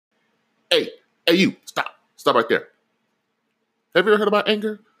Hey, you, stop right there. Have you ever heard about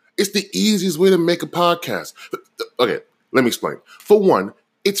Anchor? It's the easiest way to make a podcast. Okay, let me explain. For one,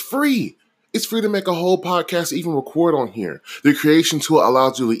 it's free. It's free to make a whole podcast, even record on here. The creation tool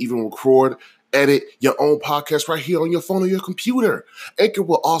allows you to even record, edit your own podcast right here on your phone or your computer. Anchor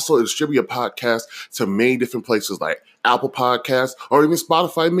will also distribute your podcast to many different places like Apple Podcasts or even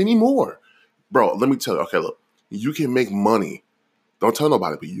Spotify, many more. Bro, let me tell you. Okay, look, you can make money. Don't tell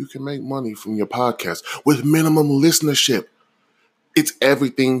nobody, but you can make money from your podcast with minimum listenership. It's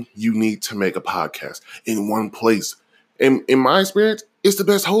everything you need to make a podcast in one place. And in my experience, it's the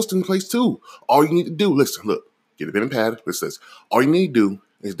best hosting place too. All you need to do, get a pen and pad, listen. All you need to do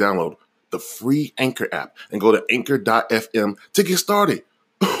is download the free Anchor app and go to anchor.fm to get started.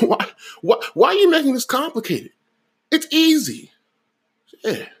 Why are you making this complicated? It's easy.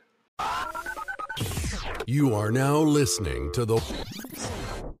 Yeah. You are now listening to the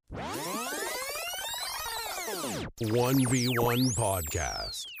 1v1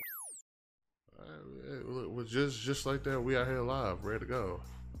 Podcast. Look, just like that, we out here live, ready to go.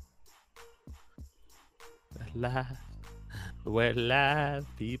 Live. We're live,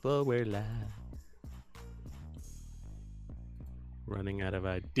 people, we're live. Running out of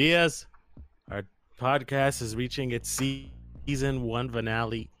ideas. Our podcast is reaching its season 1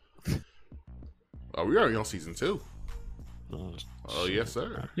 finale. Oh, we're already on season 2. Oh, yes,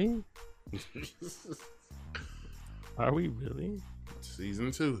 sir. Are we really? Season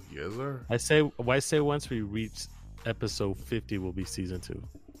 2, yes, sir. I say once we reach episode 50 will be season 2.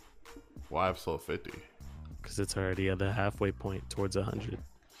 Why episode 50? Because it's already at the halfway point towards 100.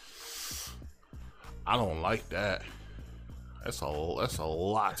 I don't like that. That's a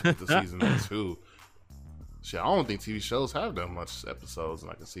lot to put the season into. Shit, I don't think TV shows have that much episodes in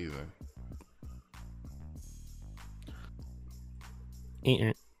like a season.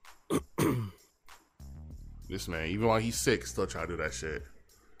 This man, even while he's sick, still try to do that shit.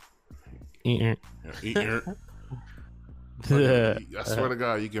 I swear to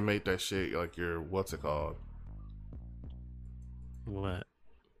God, you can make that shit like your, what's it called? What?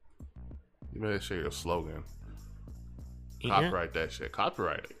 You made that shit your slogan. Copyright that shit.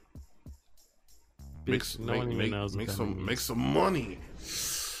 Copyright it. Make some money.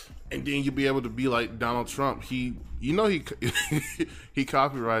 And then you'll be able to be like Donald Trump. He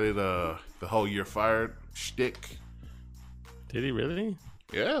copyrighted the whole "you're fired" shtick. Did he really?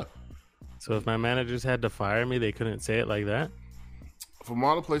 Yeah. So if my managers had to fire me, they couldn't say it like that? From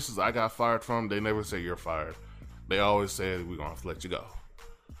all the places I got fired from, they never say "you're fired." They always said, "We're gonna have to let you go."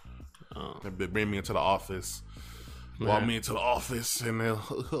 Oh. They bring me into the office, walk me into the office, and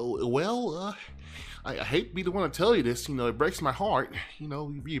they'll, I hate to be the one to tell you this. You know, it breaks my heart. You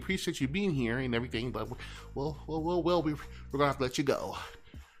know, we appreciate you being here and everything, but we're gonna have to let you go.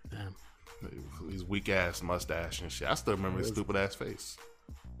 Damn. His weak ass mustache and shit. I still remember his stupid ass face.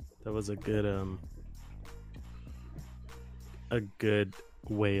 That was a good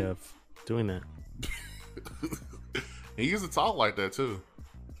way of doing that. He used to talk like that too.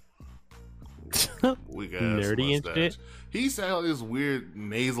 Weak ass nerdy mustache. And shit. He sounded this weird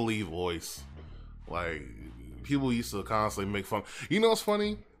nasally voice. Like, people used to constantly make fun. You know what's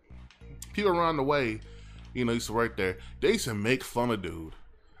funny? People around the way, used to work there. They used to make fun of dude.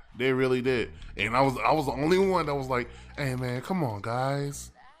 They really did. And I was the only one that was like, "Hey man, come on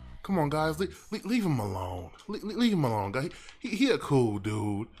guys, leave him alone. Leave him alone, guys. He a cool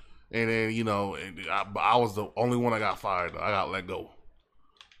dude." And then I was the only one that got fired. I got let go.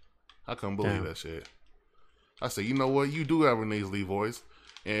 I couldn't believe that shit. I said, you know what? You do have a nasally voice,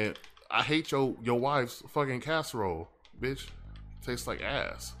 and I hate your wife's fucking casserole, bitch. Tastes like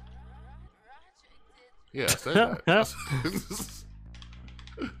ass. Yeah, I said that.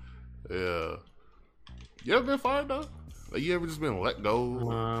 Yeah. You ever been fired though? Like, you ever just been let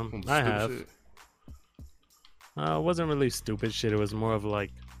go? I have. Shit? It wasn't really stupid shit. It was more of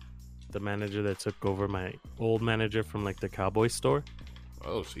like the manager that took over my old manager from like the cowboy store.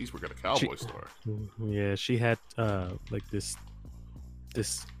 Oh, she's working at a cowboy store. Yeah, she had like this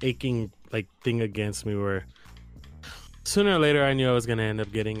aching like thing against me where sooner or later I knew I was gonna end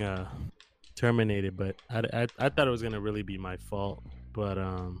up getting terminated, but I thought it was gonna really be my fault. But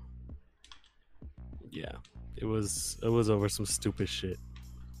yeah, it was over some stupid shit.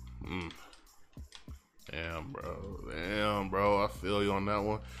 Damn, bro. I feel you on that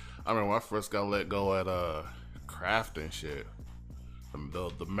one. I remember when I first got let go at Kraft and shit.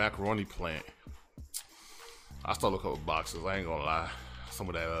 The macaroni plant. I stole a couple boxes. I ain't gonna lie. Some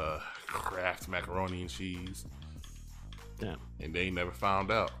of that Kraft macaroni and cheese. Yeah. And they ain't never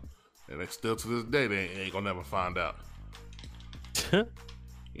found out. And they still to this day they ain't gonna never find out.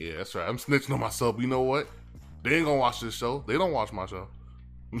 Yeah, that's right. I'm snitching on myself. You know what? They ain't gonna watch this show. They don't watch my show.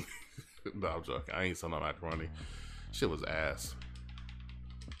 No, I'm joking. I ain't selling no macaroni. Shit was ass.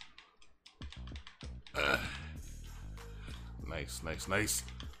 Nice.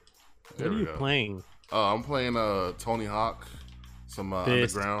 What are you playing? I'm playing Tony Hawk, some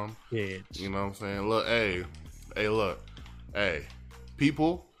Underground. Bitch. You know what I'm saying? Look, hey,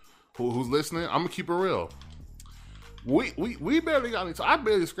 people who's listening, I'm gonna keep it real. We barely got any. I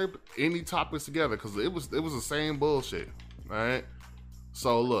barely scraped any topics together because it was the same bullshit. All right.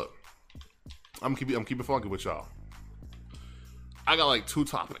 So look, I'm keep it funky with y'all. I got like 2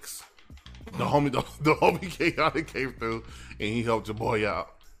 topics. The homie Chaotic came through and he helped your boy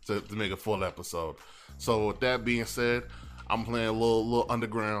out to make a full episode. So with that being said, I'm playing a little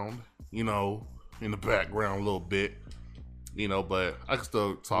Underground, you know, in the background a little bit, you know, but I can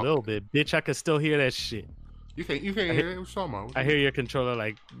still talk a little bit, bitch. I can still hear that shit. You can't hear it. What's talking about? I hear your controller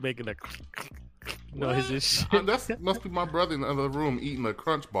like making a noise and shit. That must be my brother in the other room eating a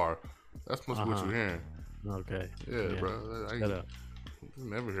Crunch bar. That's must be what you're hearing. Okay. Yeah, bro. Shut up. You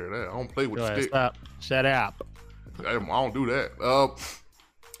never hear that. I don't play with Go the ahead, stick. Stop. Shut up. I don't do that.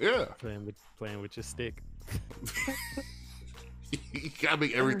 Yeah. Playing with your stick. You gotta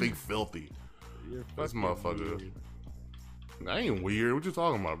make everything filthy. This motherfucker. Weird. I ain't weird. What you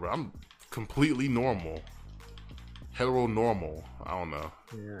talking about, bro? I'm completely normal. Heteronormal. I don't know.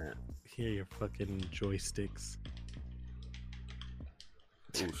 Yeah. Hear your fucking joysticks.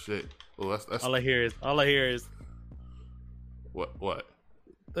 Oh shit. Oh, that's All I hear is what?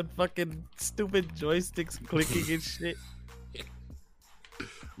 the fucking stupid joysticks clicking and shit.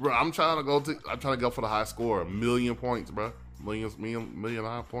 Bro, I'm trying to go for the high score. 1 million points, bro. Million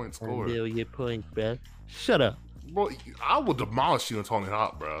high point score. 1 million points, bro. Shut up. Bro, I will demolish you in Tony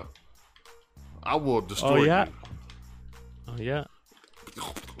Hawk, bro. I will destroy you. Oh yeah.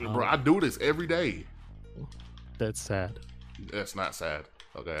 Bro, I do this every day. That's sad. That's not sad.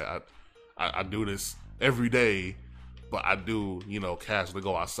 Okay, I do this every day, but I do, you know, casually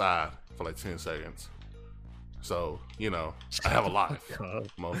go outside for like 10 seconds. So, you know, I have a life,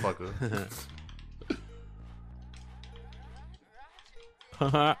 motherfucker.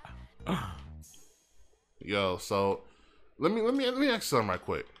 Yo, so let me ask you something right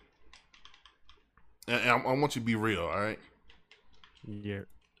quick, and I want you to be real, all right? Yeah.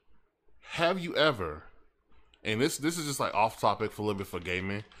 Have you ever, and this is just like off topic for a little bit for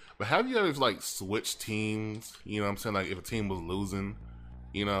gaming, but have you ever like switched teams? You know what I'm saying? Like if a team was losing,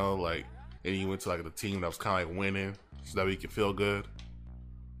 you know, like, and you went to like the team that was kind of like winning, so that way you could feel good.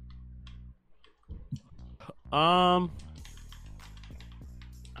 I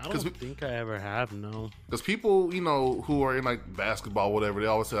don't think I ever have, no. Because people, you know, who are in like basketball, whatever, they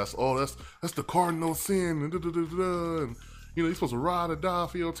always say, that's the cardinal sin, and, and you know, you're supposed to ride or die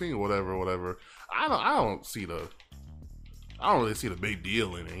for your team, whatever. I don't really see the big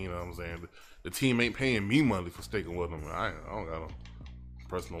deal in it. You know what I'm saying? The team ain't paying me money for sticking with them. I don't got a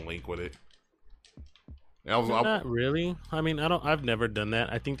personal link with it. Not really. I mean, I've never done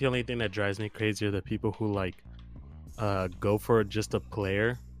that. I think the only thing that drives me crazy are the people who like go for just a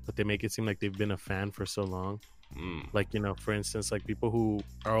player, but they make it seem like they've been a fan for so long. Like, you know, for instance, like people who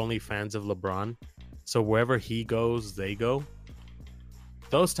are only fans of LeBron, so wherever he goes, they go.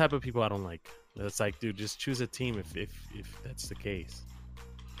 Those type of people I don't like. It's like, dude, just choose a team if that's the case,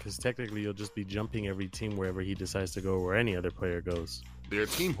 because technically you'll just be jumping every team wherever he decides to go, or any other player goes. They're a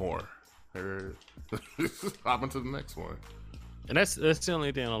team whore. They're hopping to the next one. And that's the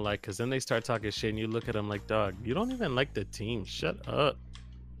only thing I don't like, because then they start talking shit and you look at them like, dog, you don't even like the team. Shut up.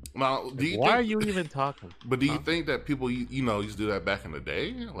 Now, why are you even talking? But do you think that people, you know, used to do that back in the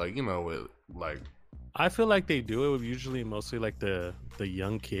day? Like, you know, like... I feel like they do it usually mostly like the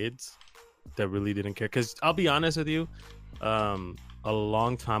young kids that really didn't care. Because I'll be honest with you, a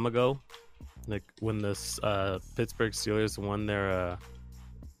long time ago, like when the Pittsburgh Steelers won their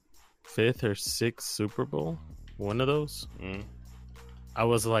 5th or 6th Super Bowl, one of those, I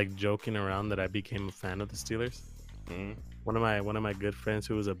was like joking around that I became a fan of the Steelers. One of my good friends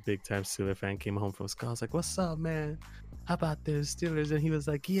who was a big time Steeler fan came home from school. I was like, "What's up, man? How about the Steelers?" And he was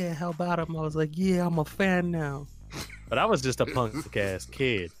like, "Yeah, how about them?" I was like, "Yeah, I'm a fan now." But I was just a punk ass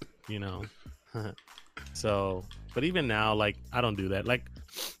kid, you know. So, but even now, like, I don't do that. Like,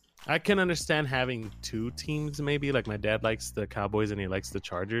 I can understand having 2 teams, maybe. Like, my dad likes the Cowboys and he likes the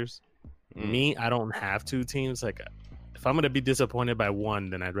Chargers. Me, I don't have 2 teams. Like, if I'm gonna be disappointed by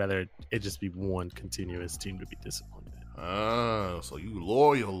one, then I'd rather it just be one continuous team to be disappointed in. So you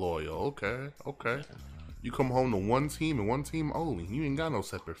loyal. Okay. Yeah. You come home to one team and one team only. You ain't got no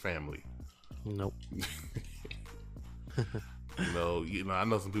separate family. Nope. I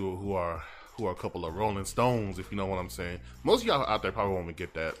know some people who are a couple of Rolling Stones, if you know what I'm saying. Most of y'all out there probably won't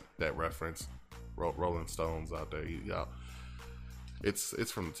get that reference. Rolling Stones out there, y'all.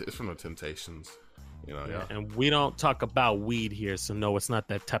 It's from the Temptations, Yeah. And we don't talk about weed here, so no, it's not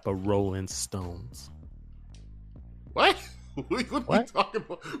that type of Rolling Stones. What? What are you talking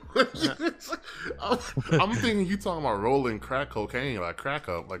about? I'm thinking you talking about rolling crack cocaine, like crack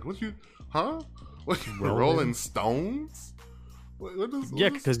up. Like what you? Huh? What? Rolling Stones? Yeah,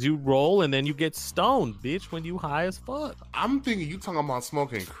 because you roll and then you get stoned, bitch, when you high as fuck. I'm thinking you talking about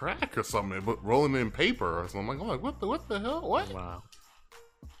smoking crack or something, but rolling in paper or something. I'm like, what the hell? What? Wow.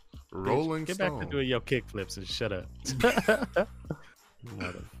 Rolling bitch, get Stone. back to doing your kickflips and shut up.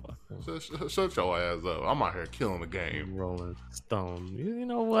 Motherfucker. Shut your ass up. I'm out here killing the game. Rolling Stone. You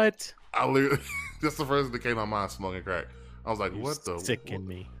know what? I literally, that's the first thing that came to my mind, smoking crack. I was like, what the? Sicken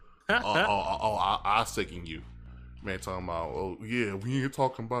me. I sicken you. Man, talking about, oh, yeah, we ain't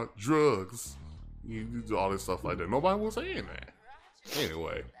talking about drugs. You do all this stuff like that. Nobody was saying that.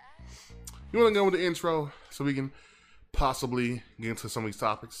 Anyway, you want to go with the intro so we can possibly get into some of these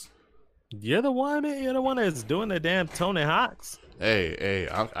topics? You're the one that's doing the damn Tony Hawks. Hey,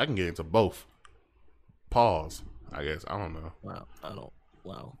 I can get into both. Pause, I guess. I don't know. Wow.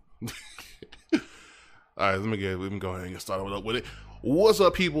 All right, let me go ahead and get started with it. What's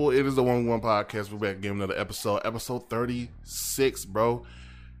up, people? It is the 1v1 Podcast. We're back again, another episode 36, bro.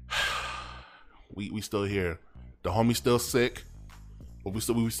 We still here. The homie's still sick, but we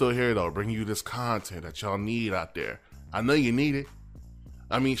still here though, bringing you this content that y'all need out there. I know you need it.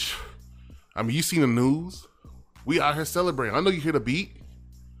 I mean, you seen the news. We out here celebrating. I know you hear the beat.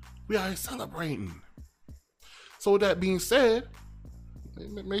 We out here celebrating. So with that being said,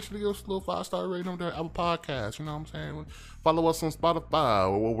 make sure to give us a little 5-star rating on their Apple Podcast. You know what I'm saying? Follow us on Spotify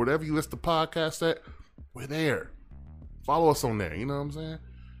or whatever you listen to podcasts at. We're there. Follow us on there. You know what I'm saying?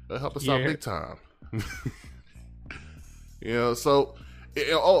 That'll help us out big time. So...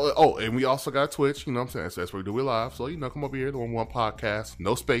 and we also got Twitch. You know what I'm saying? So that's where we do it live. So, come over here, the 1v1 Podcast.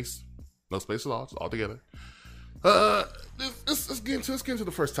 No space. No space at all. Just all together. Let's get into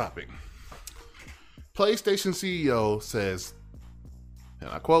the first topic. PlayStation CEO says, and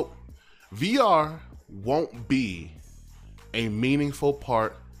I quote, VR won't be a meaningful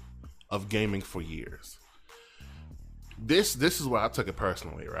part of gaming for years. This is where I took it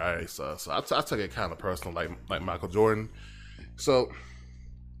personally, right? So I took it kind of personal, like Michael Jordan. So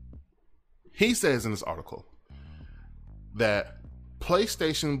he says in this article that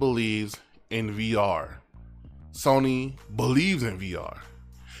PlayStation believes in VR. Sony believes in VR.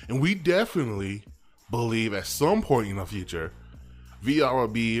 And we definitely believe at some point in the future, VR will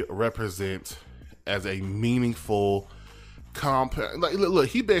be represent as a meaningful look,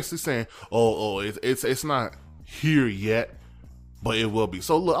 he basically saying, it's not here yet, but it will be.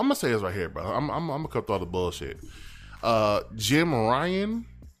 So look, I'm gonna say this right here, bro. I'm gonna cut through all the bullshit. Jim Ryan,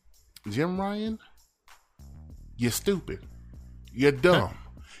 you're stupid. You're dumb.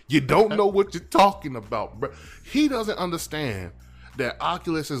 You don't know what you're talking about, bro. He doesn't understand that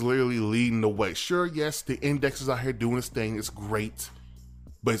Oculus is literally leading the way. Sure, yes, the index is out here doing this thing. It's great,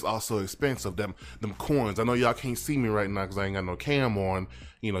 but it's also expensive. Them coins. I know y'all can't see me right now because I ain't got no cam on.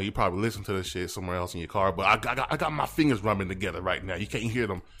 You probably listen to this shit somewhere else in your car, but I got my fingers rubbing together right now. You can't hear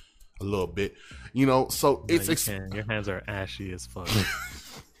them a little bit, so it's your hands are ashy as fuck.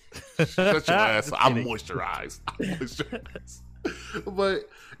 Shut your ass. I'm moisturized. But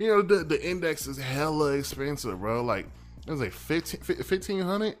the index is hella expensive, bro. Like it was like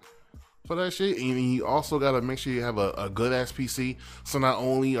 $1,500 for that shit, and you also gotta make sure you have a good ass PC. So not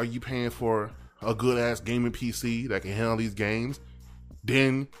only are you paying for a good ass gaming PC that can handle these games,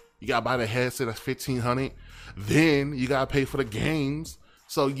 then you gotta buy the headset that's $1,500. Then you gotta pay for the games.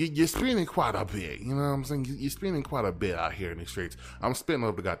 So you're spending quite a bit, you know what I'm saying? You're spending quite a bit out here in the streets. I'm spending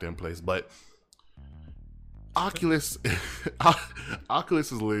over the goddamn place, but Oculus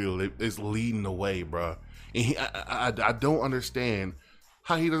is literally leading the way, bro. And I don't understand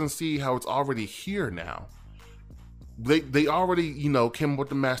how he doesn't see how it's already here now. They already came up with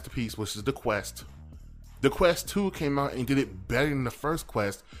the masterpiece, which is the Quest. The Quest 2 came out and did it better than the first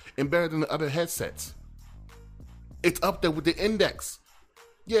Quest and better than the other headsets. It's up there with the Index.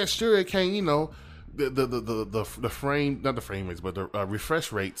 Yeah, sure, it can, the frame, not the frame rates, but the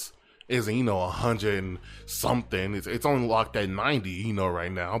refresh rates isn't, 100 and something. It's only locked at 90,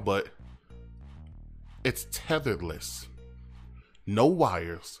 right now, but it's tetherless. No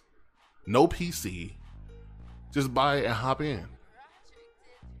wires, no PC. Just buy it and hop in.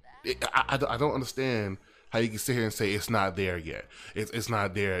 I don't understand how you can sit here and say it's not there yet. It's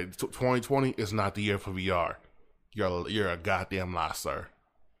not there. 2020 is not the year for VR. You're a goddamn lie, sir.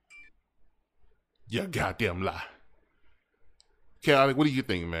 You're a goddamn lie. Chaotic, what do you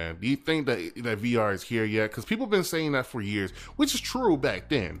think, man? Do you think that VR is here yet? Because people have been saying that for years, which is true back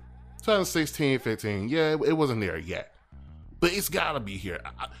then. 2016, 15, yeah, it wasn't there yet. But it's got to be here.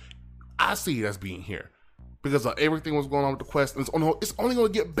 I see it as being here. Because everything was going on with the Quest. And it's only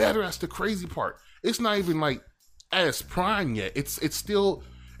going to get better. That's the crazy part. It's not even like at its prime yet. It's still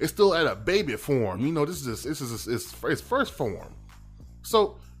at a baby form. You know, this is its first form.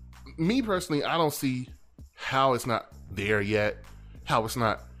 So, me personally, I don't see how it's not there yet. How it's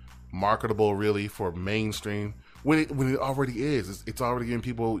not marketable really for mainstream when it already is. It's already giving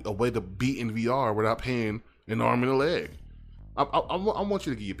people a way to beat in VR without paying an arm and a leg. I want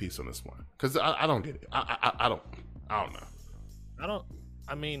you to give your piece on this one because I don't get it. I don't know.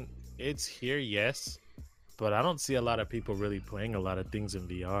 I mean, it's here, yes, but I don't see a lot of people really playing a lot of things in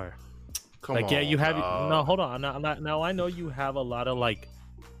VR. Come on, yeah, you have dog. no. Hold on, now I know you have a lot of like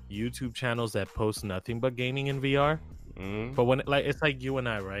YouTube channels that post nothing but gaming in VR. But when it's like you and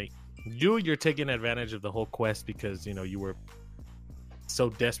I, right? You're taking advantage of the whole Quest because you were so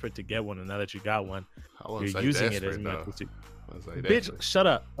desperate to get one, and now that you got one, you're using it as much as you. Bitch, shut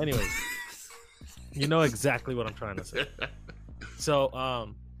up. Anyways, you know exactly what I'm trying to say.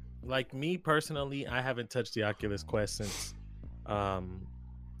 So, like me personally, I haven't touched the Oculus Quest since,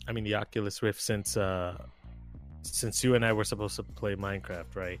 the Oculus Rift since you and I were supposed to play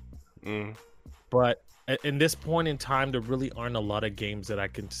Minecraft, right? But in this point in time, there really aren't a lot of games that I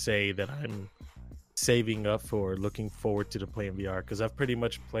can say that I'm saving up for, looking forward to playing VR, because I've pretty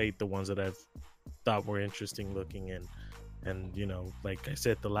much played the ones that I've thought were interesting looking, and like I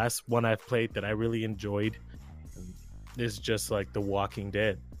said, the last one I've played that I really enjoyed is just like The Walking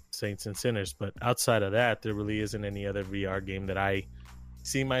Dead, Saints and Sinners. But outside of that, there really isn't any other VR game that I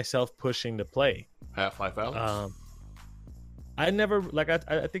see myself pushing to play. Half-Life Alyx? I never, like,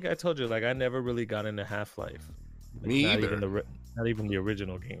 I think I told you, like, I never really got into Half-Life. Like, me either. Not even the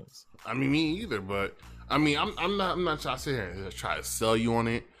original games. I mean, me either. But I mean, I'm not trying to sit here and try to sell you on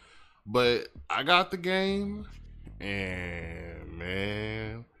it. But I got the game, and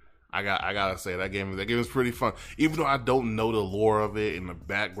man, I gotta say that game is pretty fun. Even though I don't know the lore of it in the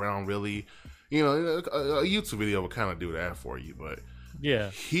background, really, a YouTube video would kind of do that for you. But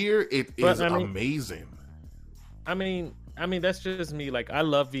yeah, here it is amazing. I mean, that's just me. Like, I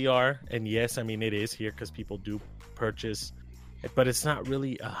love VR, and yes, I mean, it is here because people do purchase, but it's not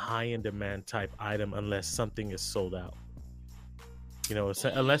really a high in demand type item unless something is sold out.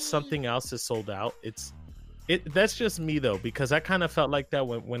 Unless something else is sold out, that's just me though, because I kind of felt like that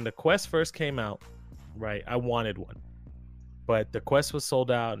when the Quest first came out, right? I wanted one, but the Quest was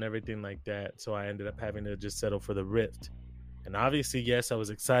sold out and everything like that, so I ended up having to just settle for the Rift. And obviously, yes, I was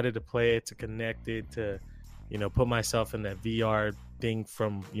excited to play it, to connect it, to put myself in that VR thing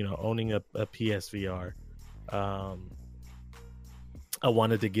from, owning a PSVR. I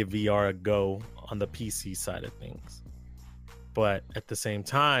wanted to give VR a go on the PC side of things. But at the same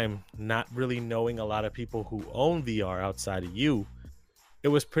time, not really knowing a lot of people who own VR outside of you, it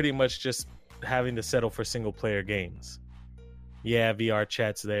was pretty much just having to settle for single player games. Yeah, VR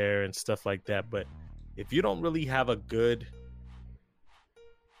chat's there and stuff like that. But if you don't really have a good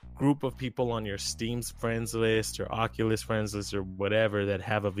group of people on your Steam's friends list or Oculus friends list or whatever that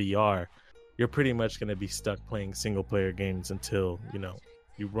have a VR, you're pretty much going to be stuck playing single player games until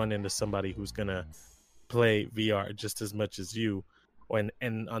you run into somebody who's going to play VR just as much as you, and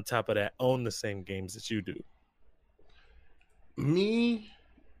on top of that, own the same games that you do. Me,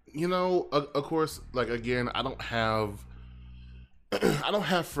 of course, like, again, I don't have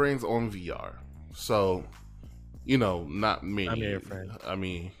friends on VR, so not me. I'm your friend. I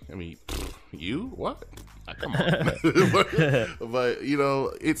mean, you? What? Come on. but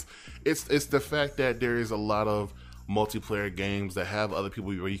it's the fact that there is a lot of multiplayer games that have other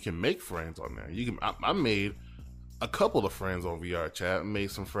people where you can make friends on there. I made a couple of friends on VR chat.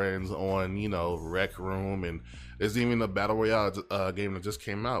 Made some friends on Rec Room, and there's even a battle royale game that just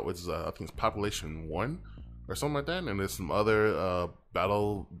came out, which is I think it's Population 1 or something like that. And there's some other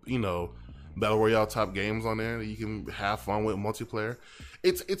battle royale type games on there that you can have fun with multiplayer.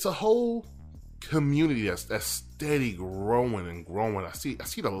 It's a whole community that's steady growing and growing. I see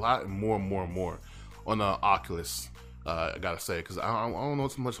it a lot more and more and more on Oculus. I gotta say, because I don't know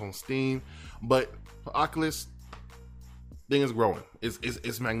too much on Steam, but Oculus thing is growing.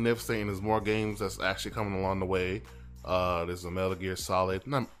 It's magnificent, and there's more games that's actually coming along the way. There's a Metal Gear Solid.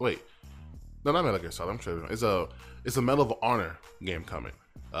 No, not Metal Gear Solid. I'm tripping. It's a Medal of Honor game coming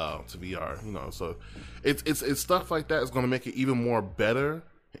to VR. So it's stuff like that is going to make it even more better.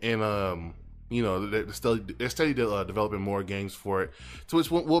 And You know, they're steady developing more games for it, so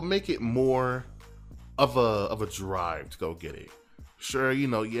which will make it more of a drive to go get it. Sure, you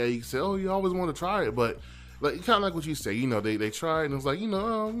know, yeah, you can say, oh, you always want to try it, but like kind of like what you say, you know, they tried and it's like,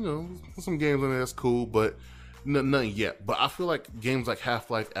 some games in there that's cool, but nothing yet. But I feel like games like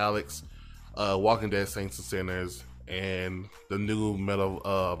Half-Life Alyx, Walking Dead Saints and Sinners, and the new Medal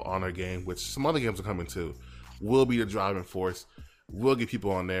of Honor game, which some other games are coming too, will be the driving force. We'll get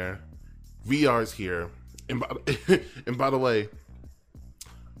people on there. VR is here, and by the way,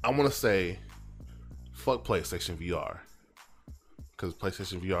 I want to say, fuck PlayStation VR. Because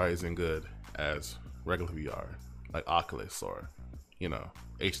PlayStation VR isn't good as regular VR, like Oculus or,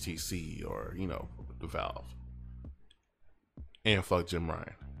 HTC or, the Valve. And fuck Jim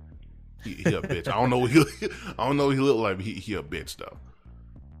Ryan. He a bitch. I don't know what he look like, but he a bitch though.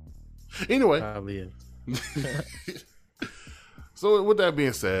 Anyway. Probably is. So with that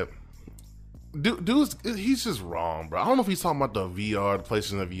being said, dude, he's just wrong, bro. I don't know if he's talking about the VR, the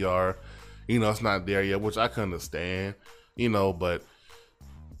PlayStation VR. It's not there yet, which I can understand. But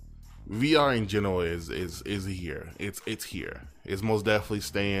VR in general is here. It's here. It's most definitely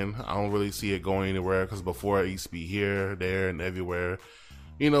staying. I don't really see it going anywhere because before it used to be here, there, and everywhere.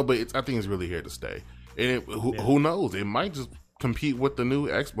 But I think it's really here to stay. And who knows? It might just compete with the new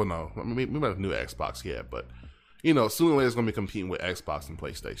Xbox. Well, no, maybe not the new Xbox yet, but sooner or later it's going to be competing with Xbox and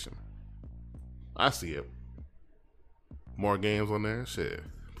PlayStation. I see it. More games on there, shit.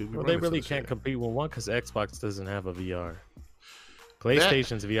 Well, they really can't compete with one because Xbox doesn't have a VR.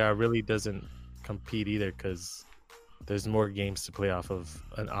 PlayStation's VR really doesn't compete either because there's more games to play off of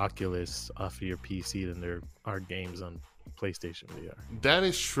an Oculus off of your PC than there are games on PlayStation VR. That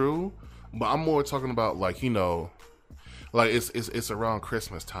is true, but I'm more talking about like it's around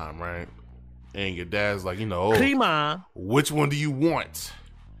Christmas time, right? And your dad's like, which one do you want?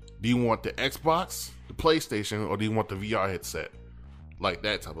 Do you want the Xbox, the PlayStation, or do you want the VR headset? Like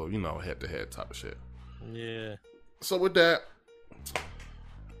that type of, head-to-head type of shit. Yeah. So with that,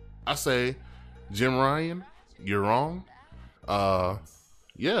 I say, Jim Ryan, you're wrong. Yeah,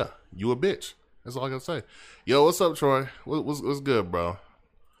 you a bitch. That's all I gotta say. Yo, what's up, Troy? What's good, bro?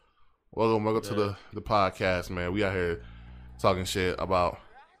 Welcome to the podcast, man. We out here talking shit about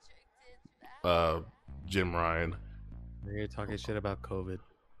Jim Ryan. We're here talking shit about COVID.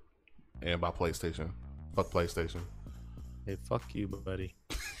 And about PlayStation. Fuck PlayStation. Hey, fuck you, buddy.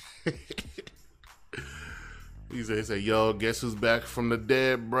 He said, yo, guess who's back from the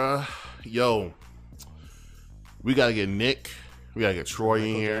dead, bruh? Yo, we gotta get Nick. We gotta get Troy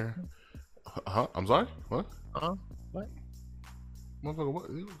in here. I'm sorry? What? What?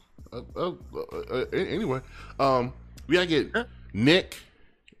 Motherfucker, what? Anyway, we gotta get Nick,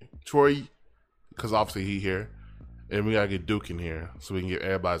 Troy, because obviously he here. And we gotta get Duke in here so we can get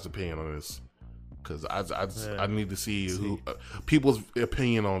everybody's opinion on this. Because I need to see people's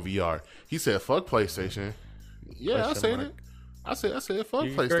opinion on VR. He said, fuck PlayStation. Yeah, I said it. I said fuck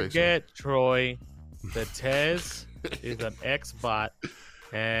PlayStation. Forget, Troy, the Tez is an X-bot,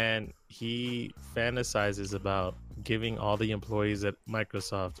 and he fantasizes about giving all the employees at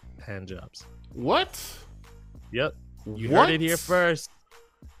Microsoft hand jobs. What? Yep. You heard it here first.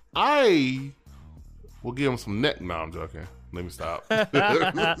 I will give him some neck. No, I'm joking. Let me stop. I'm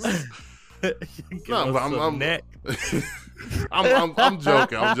neck. I'm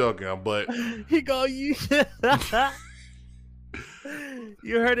joking, but he go you.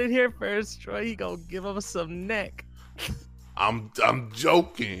 You heard it here first, Troy. He gonna give him some neck. I'm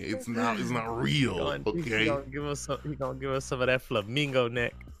joking. It's not real. Okay. He gonna give us some of that flamingo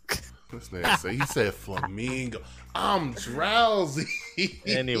neck. This nigga say he said flamingo. I'm drowsy.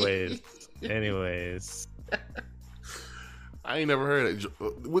 Anyways. I ain't never heard it.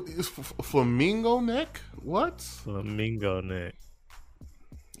 What is flamingo neck? What? Flamingo neck.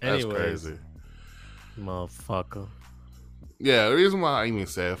 That's crazy. Motherfucker. Yeah, the reason why I even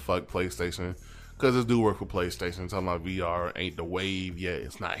said fuck PlayStation, because this do work for PlayStation. Talking about VR ain't the wave yet.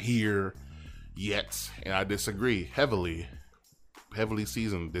 It's not here yet. And I disagree. Heavily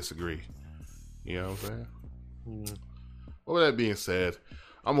seasoned disagree. You know what I'm saying? Well, with that being said,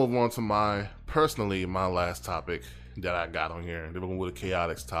 I'll move on to my last topic that I got on here. They're going with the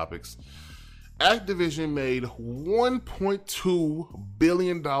chaotic topics. Activision made $1.2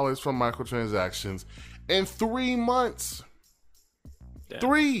 billion from microtransactions in 3 months. Damn.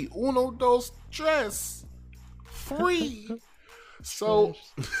 3. Uno, dos, tres. 3. So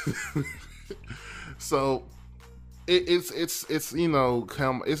it's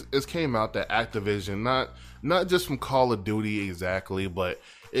came out that Activision, not just from Call of Duty exactly, but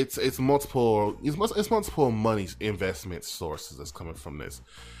it's multiple money investment sources that's coming from this.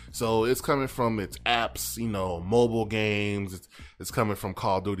 So it's coming from its apps, mobile games. It's coming from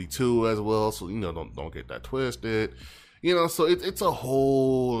Call of Duty 2 as well. So don't get that twisted. So it's a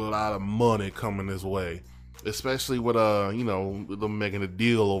whole lot of money coming this way, especially with them making a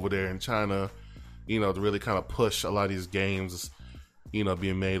deal over there in China, to really kind of push a lot of these games,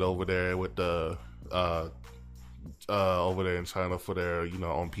 being made over there with the over there in China for their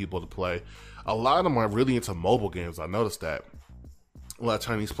own people to play. A lot of them are really into mobile games. I noticed that a lot of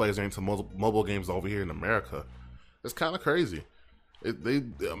Chinese players are into mobile games over here in America. It's kind of crazy.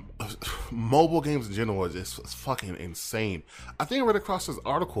 Mobile games in general is just fucking insane. I think I read across this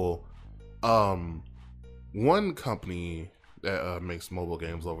article. One company that makes mobile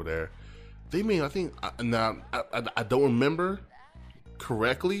games over there, they made, I think, now I don't remember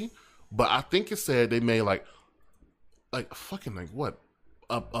correctly, but I think it said they made like fucking what,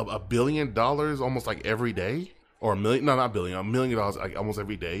 $1 billion almost like every day, or $1 million, no, not billion, $1 million like almost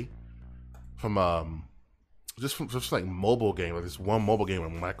every day from just like mobile game, like this one mobile game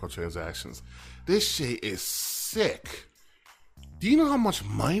with microtransactions. This shit is sick. Do you know how much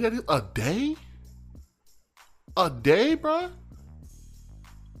money that is a day? A day, bruh?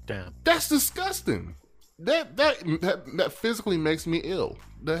 Damn. That's disgusting. That physically makes me ill.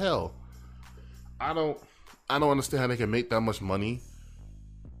 The hell? I don't understand how they can make that much money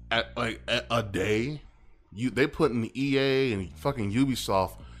at a day. They putting EA and fucking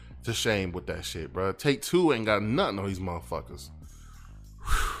Ubisoft to shame with that shit, bro. Take-Two ain't got nothing on these motherfuckers.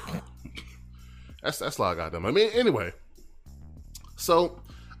 That's all I got them. I mean, anyway. So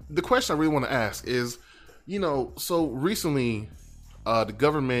the question I really want to ask is, so recently, the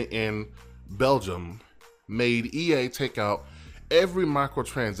government in Belgium made EA take out every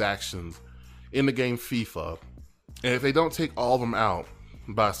microtransactions in the game FIFA, and if they don't take all of them out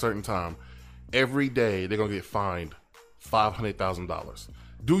by a certain time, every day they're gonna get fined $500,000.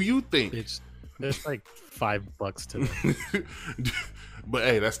 Do you think it's like $5 to them? But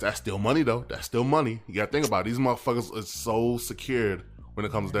hey, that's still money though. That's still money. You gotta think about it. These motherfuckers are so secured when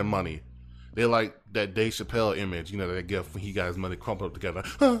it comes to their money. They're like that Dave Chappelle image, that they give when he got his money crumpled up together.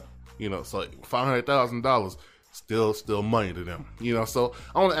 So $500,000 still money to them. So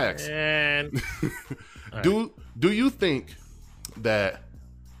I want to ask, do you think that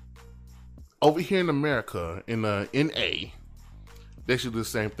over here in America, in NA, they should do the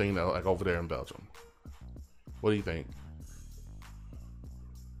same thing though, like over there in Belgium? What do you think?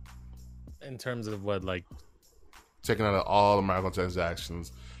 In terms of what, like taking out all the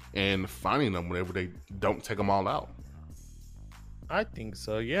microtransactions and finding them whenever they don't take them all out? I think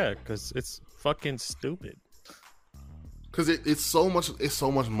so, yeah, because it's fucking stupid. Because it's so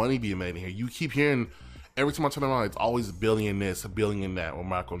much money being made in here. You keep hearing, every time I turn around, it's always a billion this, a billion that with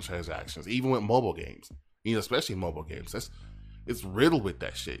microtransactions. Even with mobile games, especially mobile games, it's riddled with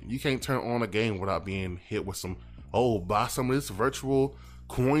that shit. You can't turn on a game without being hit with some, buy some of this virtual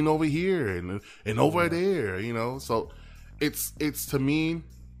coin over here and over there. So it's to me,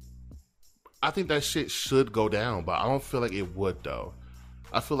 I think that shit should go down, but I don't feel like it would though.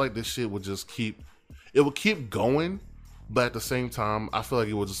 I feel like this shit would just keep going, but at the same time, I feel like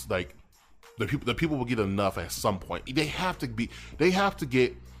it would just like the people will get enough at some point. They have to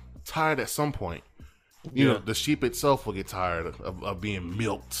get tired at some point. The sheep itself will get tired of being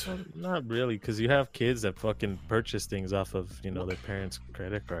milked. Well, not really, because you have kids that fucking purchase things off of their parents'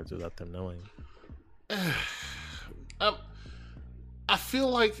 credit cards without them knowing. I feel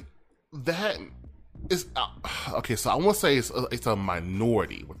like that is okay. So I won't say it's a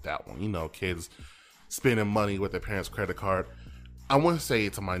minority with that one. Kids spending money with their parents' credit card. I wouldn't say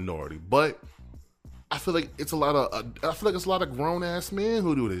it's a minority, but I feel like it's a lot of grown ass men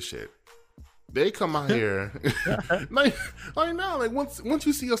who do this shit. They come out here like once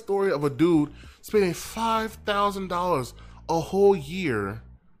you see a story of a dude spending $5,000 a whole year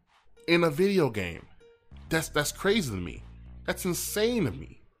in a video game, that's crazy to me. That's insane to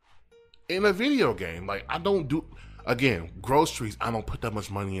me. In a video game, like I don't do, again, groceries. I don't put that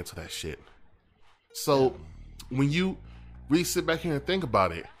much money into that shit. So when you really sit back here and think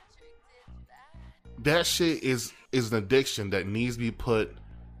about it, that shit is an addiction that needs to be put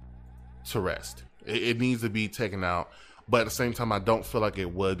to rest. It needs to be taken out. But at the same time, I don't feel like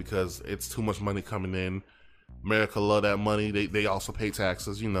it would, because it's too much money coming in. America love that money. They also pay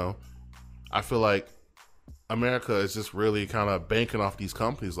taxes, I feel like America is just really kind of banking off these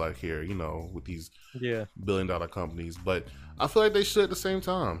companies like here, with these billion-dollar companies. But I feel like they should at the same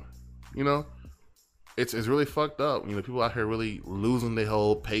time. It's really fucked up. People out here really losing their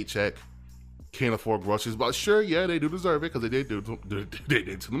whole paycheck can't afford groceries. But sure, yeah, they do deserve it because they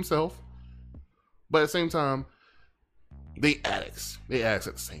did to themselves. But at the same time, they addicts. They addicts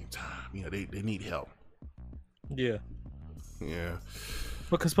at the same time. You know, they need help. Yeah. Yeah.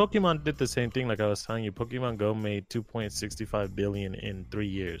 Because Pokemon did the same thing. Like I was telling you, Pokemon Go made $2.65 billion in 3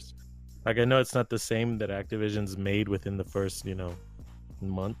 years. Like, I know it's not the same that Activision's made within the first,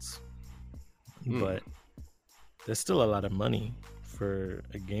 months. But there's still a lot of money for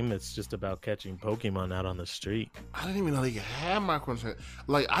a game that's just about catching Pokemon out on the street. I didn't even know they had microtransactions.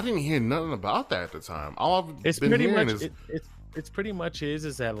 Like, I didn't hear nothing about that at the time. All I've It's been pretty hearing much is... it's pretty much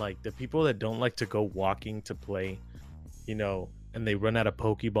is that, like, the people that don't like to go walking to play, and they run out of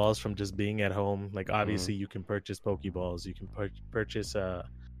Pokeballs from just being at home. Like, obviously, you can purchase Pokeballs. You can purchase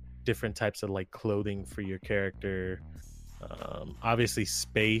different types of, like, clothing for your character. Obviously,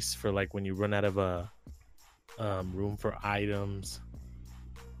 space for, like, when you run out of a room for items.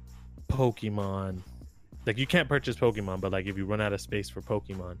 Pokemon. Like, you can't purchase Pokemon, but, like, if you run out of space for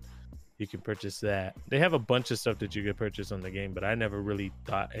Pokemon, you can purchase that. They have a bunch of stuff that you could purchase on the game, but I never really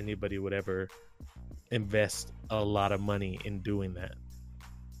thought anybody would ever invest a lot of money in doing that.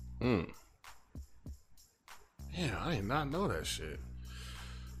 Yeah, I did not know that shit.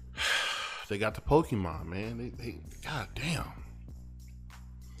 They got the Pokemon, man. They god damn.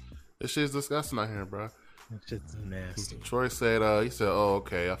 This shit's disgusting out here, bro. It's just nasty. Troy said, he said, oh,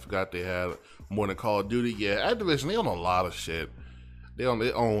 okay, I forgot they had more than Call of Duty. Yeah, Activision, they own a lot of shit. They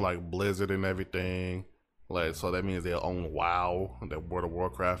own like Blizzard and everything. Like, so that means they own WoW, that World of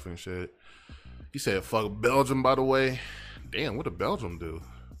Warcraft and shit. He said, fuck Belgium, by the way. Damn, what did Belgium do?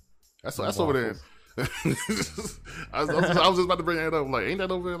 That's over there. I was just about to bring that up. Like, ain't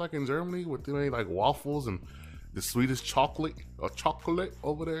that over there like in Germany with like waffles and the sweetest chocolate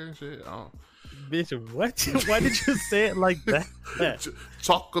over there and shit? Bitch, what? Why did you say it like that?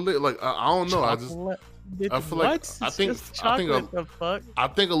 Chocolate, like I don't know. Bitch, I feel like I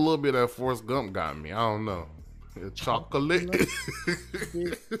think a little bit of Forrest Gump got me. I don't know. Chocolate.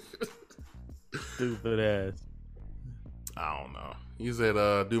 Stupid ass. I don't know. He said,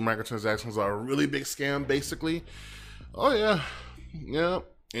 do microtransactions are a really big scam, basically. Oh, yeah.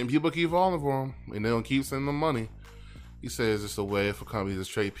 And people keep falling for them, and they don't keep sending them money. He says it's a way for companies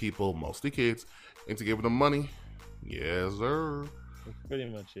to trade people, mostly kids, into giving them money. Yes, sir. That's pretty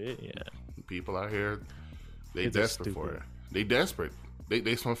much it, yeah. People out here, they desperate for it. They desperate.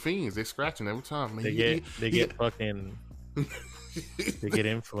 They some fiends. They scratching every time. They get fucking... They get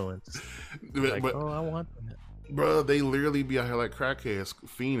influenced. Like, but, I want that. Bro, they literally be out here like crackheads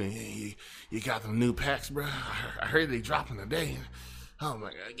fiending. Hey, you got the new packs, bro. I heard they dropping today. Oh my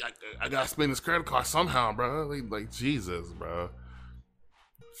god, I gotta spend this credit card somehow, bro. Like Jesus, bro.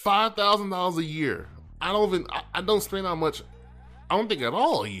 $5,000 a year. I don't spend that much. I don't think at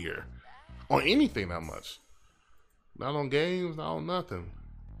all a year on anything that much. Not on games, not on nothing.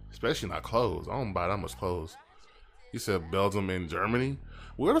 Especially not clothes. I don't buy that much clothes. You said Belgium and Germany.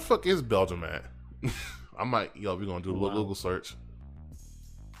 Where the fuck is Belgium at? we're gonna do a little Google search.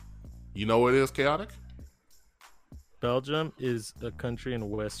 You know where it is, Chaotic? Belgium is a country in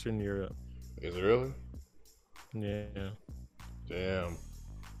Western Europe. Is it really? Yeah. Damn.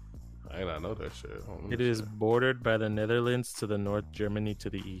 I did not know that shit. It is bordered by the Netherlands to the north, Germany to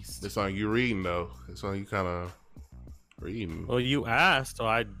the east. It's on you reading, though. It's on you kind of reading. Well, you asked, so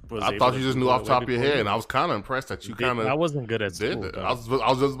I thought you just knew off the top of your head, and I was kind of impressed that you kind of... I wasn't good at school, did it. I was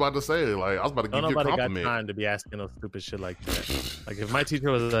just about to say, like, I was about to give you a compliment. Nobody got time to be asking no stupid shit like that. Like, if my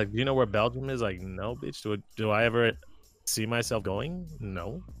teacher was like, do you know where Belgium is? Like, no, bitch. Do I ever see myself going?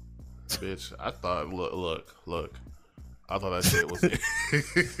 No. Bitch, I thought, look. I thought that shit was...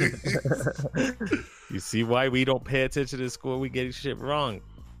 You see why we don't pay attention to school? We get shit wrong.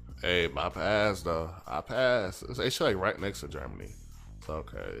 Hey, I passed, though. I passed. It's actually like right next to Germany. So,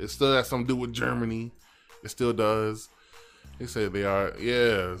 okay. It still has something to do with Germany. It still does. They say they are...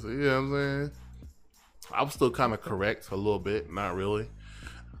 Yeah. So, you know what I'm saying? I was still kind of correct a little bit. Not really.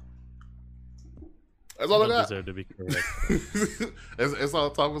 That's all I got. Deserve to be correct. That's all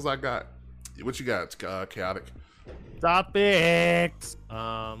the topics I got. What you got, Chaotic? Topics.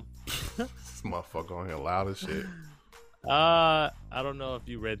 This motherfucker on here loud as shit. I don't know if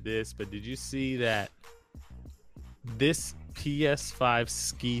you read this, but did you see that this PS5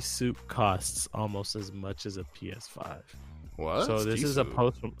 ski suit costs almost as much as a PS5? What? So this is a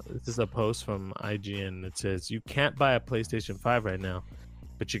post from IGN that says you can't buy a PlayStation 5 right now,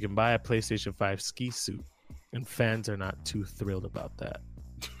 but you can buy a PlayStation 5 ski suit, and fans are not too thrilled about that.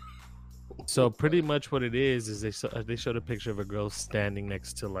 So pretty much what it is they showed a picture of a girl standing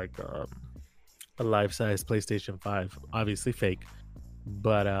next to like a life-size PlayStation 5, obviously fake,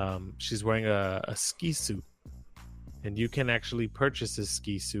 but she's wearing a ski suit, and you can actually purchase this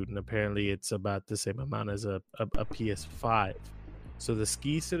ski suit, and apparently it's about the same amount as a PS5. So the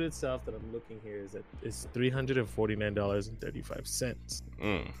ski suit itself that I'm looking here is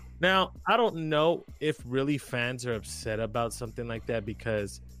 $349.35. Now, I don't know if really fans are upset about something like that,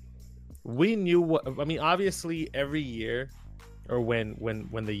 because we knew what, I mean, obviously every year, or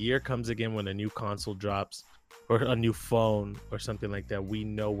when the year comes again, when a new console drops or a new phone or something like that, we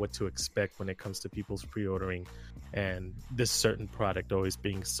know what to expect when it comes to people's pre-ordering and this certain product always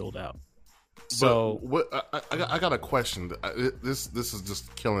being sold out. So what I got a question. This is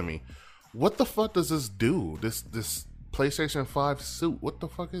just killing me. What the fuck does this do? This PlayStation 5 suit. What the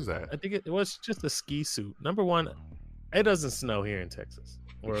fuck is that? I think it was just a ski suit. Number one, it doesn't snow here in Texas,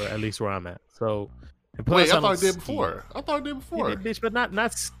 or at least where I'm at. So wait, I thought it did before. Yeah, bitch, but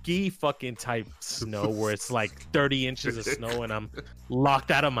not ski fucking type snow where it's like 30 inches of snow and I'm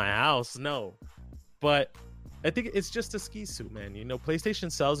locked out of my house. No, but I think it's just a ski suit, man. You know,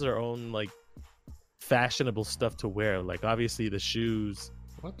 PlayStation sells their own like fashionable stuff to wear, like obviously the shoes,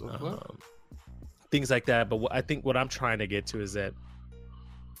 what the fuck? Things like that. But I think what I'm trying to get to is that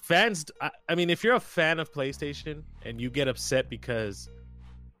fans, I mean, if you're a fan of PlayStation and you get upset because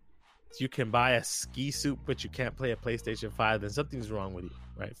you can buy a ski suit but you can't play a PlayStation 5, then something's wrong with you,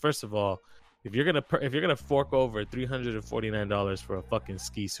 right? First of all, if you're gonna fork over $349 for a fucking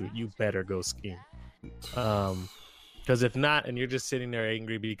ski suit, you better go skiing. Because if not, and you're just sitting there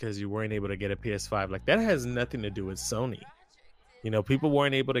angry because you weren't able to get a PS5, like that has nothing to do with Sony. You know, people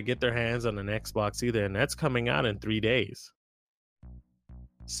weren't able to get their hands on an Xbox either, and that's coming out in 3 days.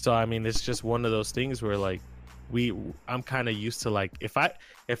 So I mean, it's just one of those things where like I'm kind of used to, like,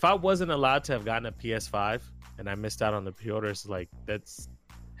 if I wasn't allowed to have gotten a PS5 and I missed out on the pre-orders, like that's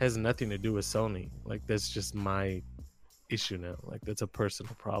has nothing to do with Sony. Like that's just my issue now. Like that's a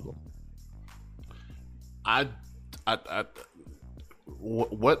personal problem.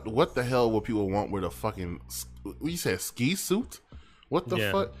 What the hell would people want with a fucking, you said ski suit? What the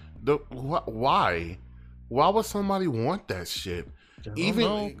fuck? Why would somebody want that shit?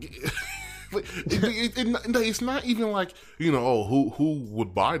 Even it's not even like, you know, oh, who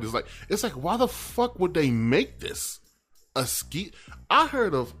would buy this? Like, it's like, why the fuck would they make this a ski? I've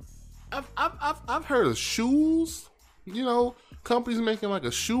heard of shoes. You know, companies making like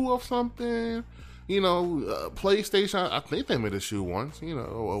a shoe of something. You know, PlayStation, I think they made a shoe once, you know,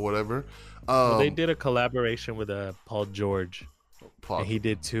 or whatever. Well, they did a collaboration with Paul George. And he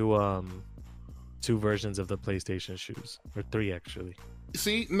did two versions of the PlayStation shoes, or 3 actually.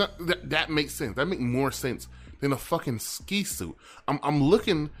 See, no, that makes sense. That makes more sense than a fucking ski suit. I'm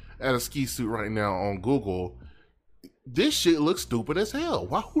looking at a ski suit right now on Google. This shit looks stupid as hell.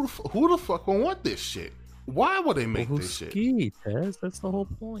 Why? Who the fuck would want this shit? Why would they make this shit? Ski, Tez. That's the whole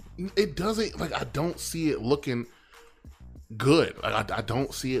point. It doesn't, like, I don't see it looking good. Like, I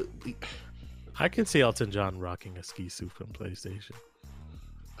don't see it. I can see Elton John rocking a ski suit from PlayStation.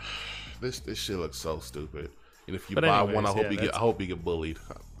 This shit looks so stupid. And if you buy one, I hope you get bullied.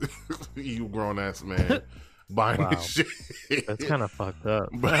 You grown ass man buying this shit. That's kind of fucked up.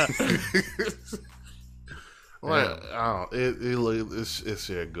 Like, it's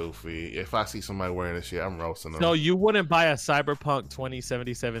shit goofy. If I see somebody wearing this shit, I'm roasting them. No, you wouldn't buy a Cyberpunk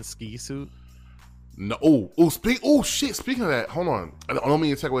 2077 ski suit? No. Shit. Speaking of that, hold on. I don't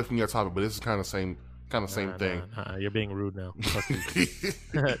mean to take away from your topic, but this is kind of same thing. Nah, you're being rude now. I'm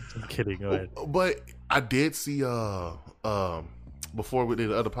kidding. Go ahead. But I did see before we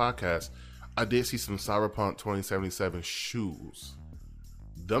did the other podcast, I did see some Cyberpunk 2077 shoes.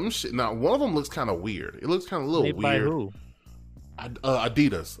 Dumb shit. Now, one of them looks kind of weird. It looks kind of a little weird. By who?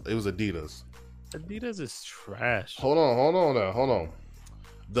 Adidas. It was Adidas. Adidas is trash. Hold on.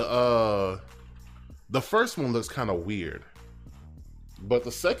 The first one looks kind of weird, but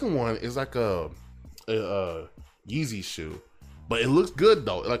the second one is like a Yeezy shoe, but it looks good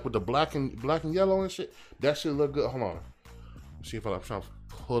though. Like with the black and yellow and shit. That shit look good. Hold on. Let's see if I'm trying to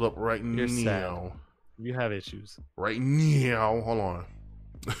pull it up right now. Sad. You have issues. Right now. Hold on.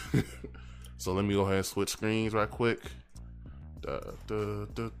 So let me go ahead and switch screens right quick. Adidas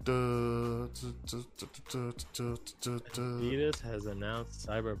has announced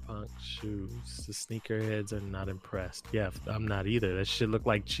Cyberpunk shoes. The sneakerheads are not impressed. Yeah, I'm not either. That shit look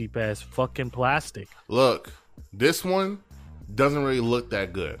like cheap ass fucking plastic. Look, this one doesn't really look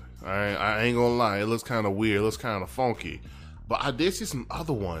that good. Alright, I ain't gonna lie. It looks kind of weird. It looks kind of funky. But I did see some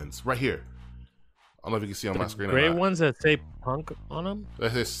other ones right here. I don't know if you can see on my screen. Gray ones that say punk on them?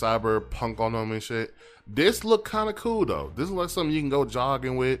 That says cyberpunk on them and shit. This look kind of cool though. This is like something you can go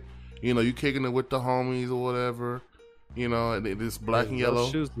jogging with. You know, you kicking it with the homies or whatever. You know, this black and Those yellow.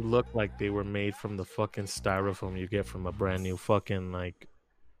 shoes look like they were made from the fucking styrofoam you get from a brand new fucking like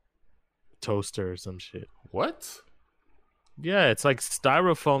toaster or some shit. What? Yeah, it's like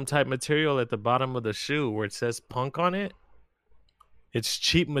styrofoam type material at the bottom of the shoe where it says punk on it. It's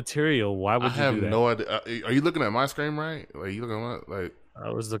cheap material. Why would I you have do that? no idea. Are you looking at my screen right? Like you looking at like? I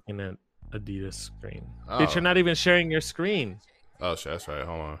was looking at Adidas screen. Oh. Bitch, you're not even sharing your screen. Oh shit, that's right.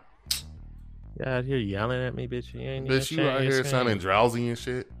 Hold on. Yeah, out here yelling at me, bitch. You ain't even Bitch, you sharing out your here screen. sounding drowsy and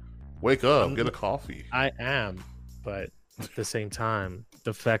shit. Wake up, get a coffee. I am, but at the same time,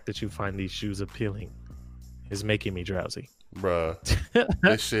 the fact that you find these shoes appealing is making me drowsy. Bruh,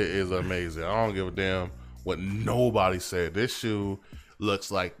 this shit is amazing. I don't give a damn what nobody said. This shoe looks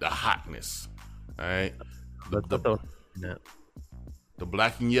like the hotness. All right, the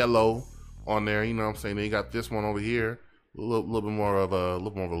black and yellow on there. You know what I'm saying? Then you got this one over here, a little bit more of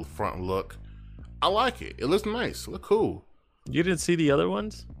a front look. I like it. It looks nice. It look cool. You didn't see the other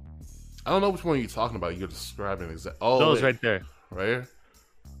ones? I don't know which one you're talking about. You're describing exactly. Oh, Those right there. right here.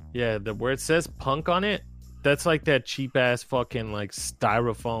 Yeah, where it says punk on it, that's like that cheap ass fucking like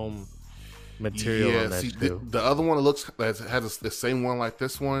styrofoam material on that see, shoe. the other one has the same one like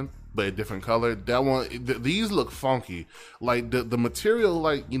this one, but a different color. That one, these look funky. Like the material,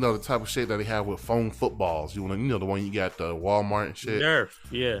 like you know the type of shit that they have with foam footballs. You know the one you got the Walmart and shit. Nerf,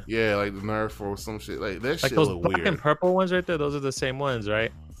 yeah. Yeah, like the Nerf or some shit. Like that Like shit those look black weird. and purple ones right there, those are the same ones,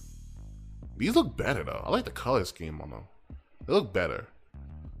 right? These look better though. I like the color scheme on them. They look better.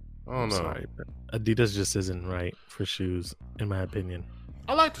 I don't know. Sorry, but Adidas just isn't right for shoes, in my opinion.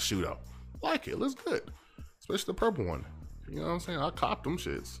 I like the shoe though. I like it. It looks good, especially the purple one. You know what I'm saying? I copped them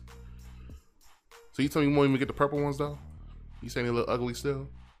shits. So you tell me you won't even get the purple ones though? You saying they look ugly still?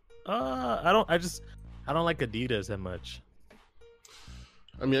 I don't like Adidas that much.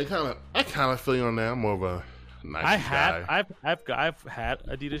 I mean, I kind of feel you on that. I'm more of a nice guy. I've had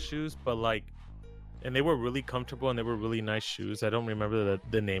Adidas shoes, but like, and they were really comfortable and they were really nice shoes. I don't remember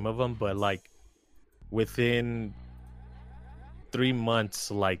the name of them, but like within 3 months,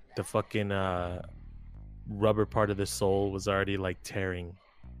 like the fucking rubber part of the sole was already like tearing.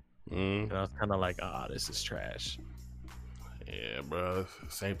 And I was kind of like, this is trash. Yeah, bro.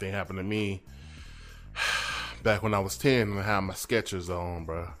 Same thing happened to me back when I was 10 and I had my Skechers on,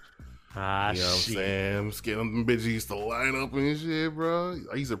 bro. You know what I'm saying? I'm scared them bitches used to line up and shit, bro.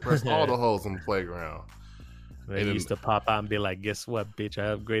 I used to press all the holes on the playground. They used to pop out and be like, guess what, bitch?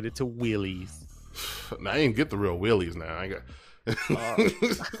 I upgraded to wheelies. Now I ain't get the real wheelies now. I got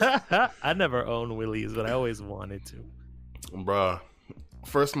I never owned wheelies, but I always wanted to. Bruh.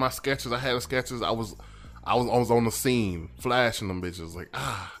 First my Skechers, I had a Skechers, I was on the scene flashing them bitches like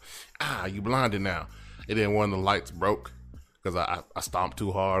you blinded now. And then one of the lights broke because I stomped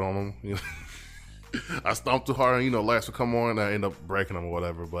too hard on them. You know? I stomped too hard and lights would come on and I end up breaking them or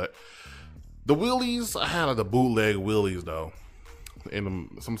whatever. But the wheelies, I had the bootleg wheelies though.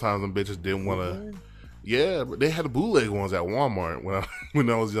 And sometimes them bitches didn't want to. Yeah, but they had the bootleg ones at Walmart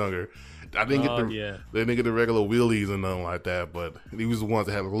when I was younger. I didn't they didn't get the regular wheelies and nothing like that, but these was the ones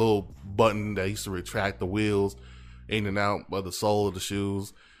that had a little button that used to retract the wheels in and out of the sole of the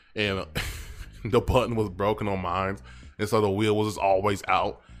shoes, and the button was broken on mine, and so the wheel was just always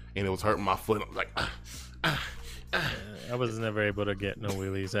out, and it was hurting my foot. I was like, I was never able to get no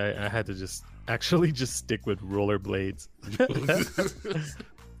wheelies. I had to just stick with rollerblades.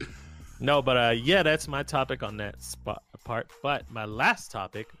 No, but that's my topic on that part. But my last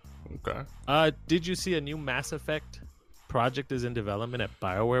topic. Okay. Did you see a new Mass Effect project is in development at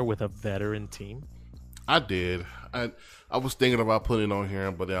BioWare with a veteran team? I did. I was thinking about putting it on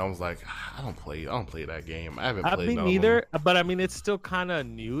here, but then I was like, I don't play that game. I haven't played. Me neither. But I mean, it's still kind of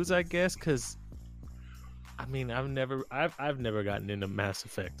news, I guess, because I mean, I've never gotten into Mass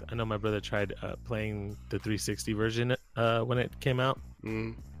Effect. I know my brother tried playing the 360 version when it came out,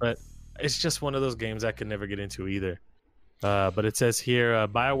 but it's just one of those games I could never get into either. But it says here,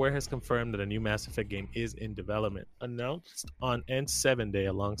 BioWare has confirmed that a new Mass Effect game is in development. Announced on N7 Day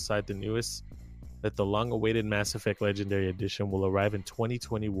alongside the newest, that the long-awaited Mass Effect Legendary Edition will arrive in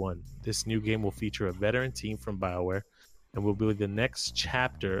 2021. This new game will feature a veteran team from BioWare and will be the next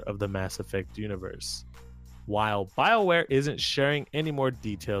chapter of the Mass Effect universe. While BioWare isn't sharing any more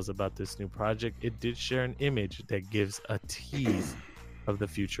details about this new project, it did share an image that gives a tease of the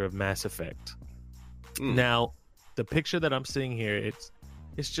future of Mass Effect. Now, the picture that I'm seeing here,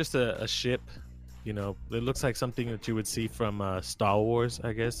 it's just a ship. It looks like something that you would see from Star Wars,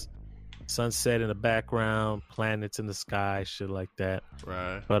 I guess. Sunset in the background, planets in the sky, shit like that.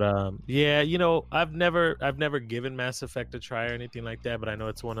 Right. But I've never given Mass Effect a try or anything like that. But I know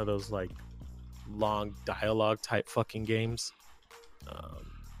it's one of those like long dialogue type fucking games.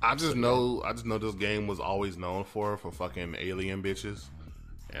 I just know this game was always known for fucking alien bitches,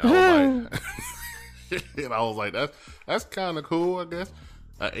 and I was like, and I was like, that's kind of cool, I guess.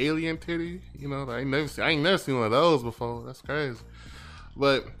 An alien titty, you know, I ain't never seen one of those before. That's crazy,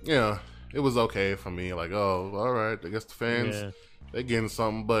 but you know, it was okay for me. Like, oh, all right, I guess the fans they getting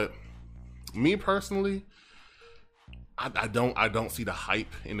something, but me personally, I don't see the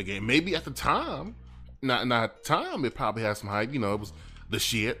hype in the game. Maybe at the time, not at the time, it probably had some hype. You know, it was the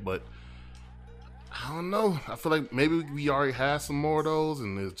shit, but I don't know. I feel like maybe we already had some more of those,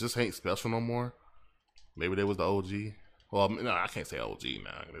 and it just ain't special no more. Maybe they was the OG. Well, no, I can't say OG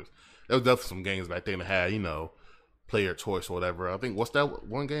now. There was definitely some games back then that had, you know, player choice or whatever. I think, what's that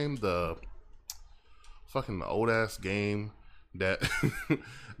one game? The fucking old ass game that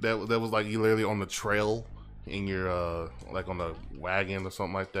that was like you literally on the trail in your like on the wagon or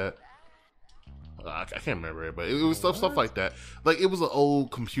something like that. I can't remember it, but it was stuff like that. Like, it was an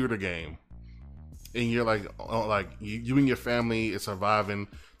old computer game, and you're like you and your family is surviving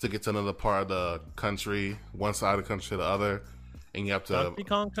to get to another part of the country, one side of the country to the other, and you have to Donkey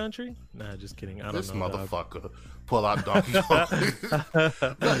Kong Country. Nah, just kidding. I don't this know. Motherfucker pull out Donkey Kong.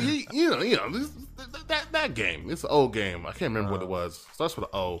 No, you know that game. It's an old game. I can't remember what it was. It starts with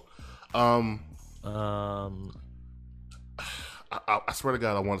an O. I swear to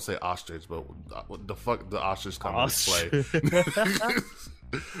God, I want to say ostrich, but what the fuck, the ostrich come into play.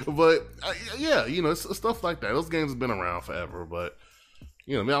 But yeah, you know, it's stuff like that. Those games have been around forever, but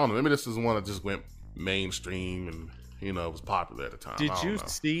you know, I don't know. Maybe this is one that just went mainstream and, you know, it was popular at the time. Did you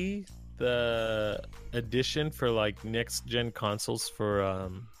see the edition for like next gen consoles for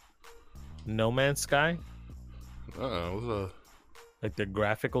No Man's Sky? Like the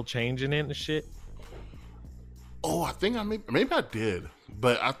graphical change in it and shit. Oh, I think maybe I did,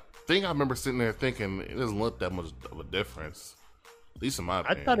 but I think I remember sitting there thinking it doesn't look that much of a difference. At least in my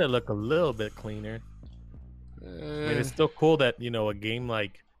opinion. I thought it looked a little bit cleaner. I mean, it's still cool that, you know, a game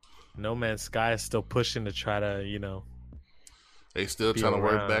like No Man's Sky is still pushing to try to, you know, they still trying to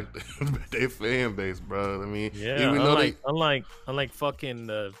work back their fan base, bro. I mean, yeah, unlike fucking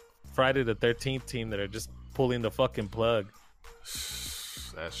the Friday the 13th team that are just pulling the fucking plug.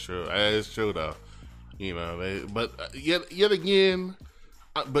 That's true. That is true though. You know, but yet again,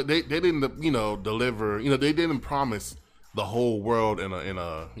 but they didn't, you know, deliver. You know, they didn't promise the whole world in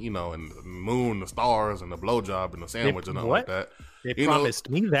a you know, and the moon, the stars, and the blowjob and the sandwich and nothing like that. They promised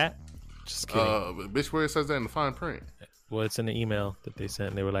me that. Just kidding. Bitch, where it says that in the fine print? Well, it's in the email that they sent.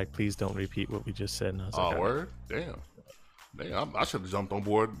 And they were like, "Please don't repeat what we just said." And I was like, word, damn. I should have jumped on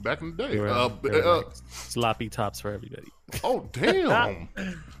board back in the day. Like, sloppy tops for everybody. Oh damn.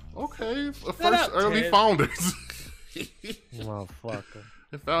 Okay, first early founders. Motherfucker.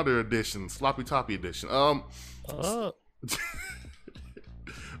 The founder edition, sloppy toppy edition.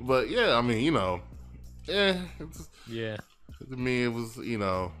 But yeah, I mean, you know, yeah. To me, it was, you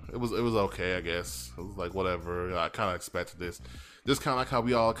know, it was okay, I guess. It was like whatever. I kind of expected this. Just kind of like how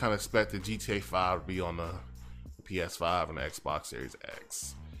we all kind of expected GTA 5 to be on the PS5 and the Xbox Series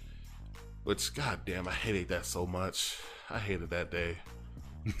X. Which, goddamn, I hated that so much. I hated that day.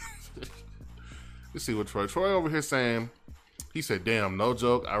 Let's see what Troy over here saying. He said, "Damn, no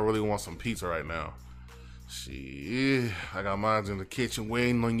joke. I really want some pizza right now. Shit, I got mine in the kitchen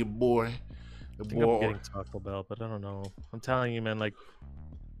waiting on your boy." I think I'm getting Taco Bell, but I don't know. I'm telling you, man, like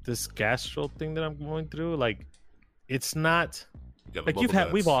this gastro thing that I'm going through, like it's not like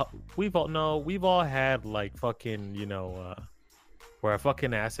we've all had like fucking, you know, where a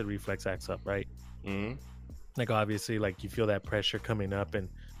fucking acid reflex acts up, right? Mm-hmm. Like obviously, like you feel that pressure coming up, and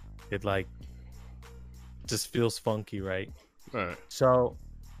it like just feels funky, right? Right. So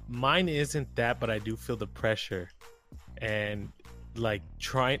mine isn't that, but I do feel the pressure, and like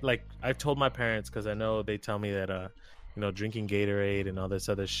I've told my parents, because I know they tell me that you know, drinking Gatorade and all this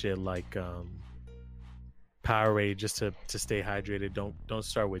other shit like Powerade just to stay hydrated. Don't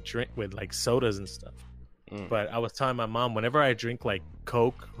start with like sodas and stuff. But I was telling my mom, whenever I drink like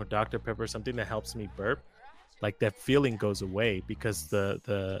Coke or Dr. Pepper, something that helps me burp, like that feeling goes away, because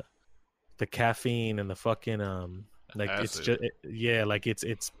the caffeine and the fucking like acid. It's just like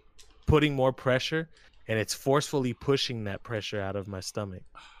it's putting more pressure, and it's forcefully pushing that pressure out of my stomach.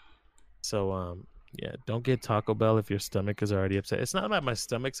 So yeah, don't get Taco Bell if your stomach is already upset. It's not that my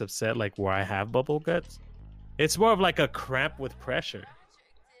stomach's upset like where I have bubble guts. It's more of like a cramp with pressure.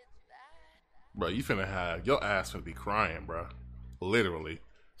 Bro, you finna have your ass finna be crying, bro. Literally,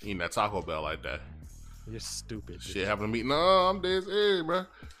 eating that Taco Bell like that. You're stupid. Shit happened to me. No, I'm dead serious, bro.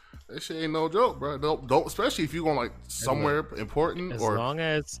 That shit ain't no joke, bro. Don't especially if you going like somewhere important As or long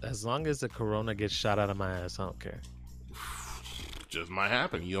as the corona gets shot out of my ass, I don't care. just might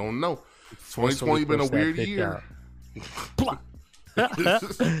happen. You don't know. 2020 been a weird year.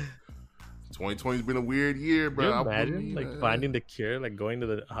 2020's been a weird year, bro. Can you imagine like finding the cure, like going to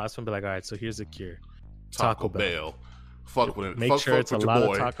the hospital and be like, all right, so here's the cure. Taco Bell. Fuck with it. Make sure it's a with lot your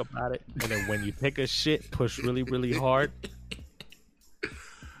of boy. talk about it. And then when you take a shit, push really, really hard.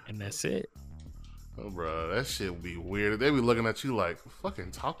 And that's it. Oh, bro, that shit would be weird. They be looking at you like,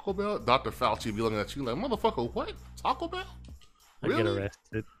 fucking Taco Bell? Dr. Fauci be looking at you like, motherfucker, what? Taco Bell? Really? I get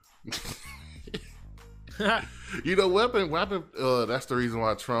arrested. You know what happened? That's the reason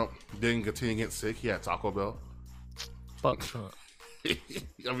why Trump didn't continue getting sick. He had Taco Bell. Fuck Trump. I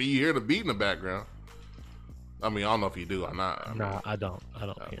mean, you hear the beat in the background. I mean, I don't know if you do or not. Nah, I don't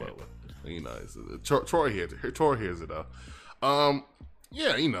hear it. You know, Troy hears it. Troy hears it though.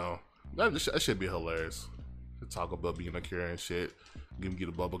 Yeah, you know, that should be hilarious. Taco Bell being a cure and shit, giving you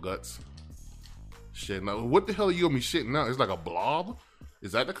the bubble guts. Shit, now what the hell are you gonna be shitting out? It's like a blob.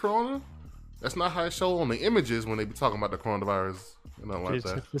 Is that the corona? That's not how it show on the images when they be talking about the coronavirus. Nothing like It's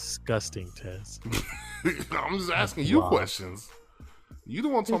that. a disgusting test. I'm just asking you questions. You the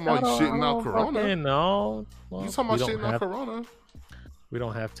one talking about shitting out corona. No. You talking about shitting out corona. We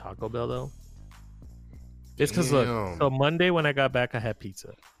don't have Taco Bell though. It's because look, so Monday when I got back, I had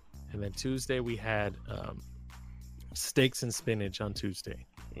pizza, and then Tuesday we had steaks and spinach on Tuesday,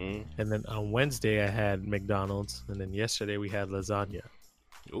 and then on Wednesday I had McDonald's, and then yesterday we had lasagna.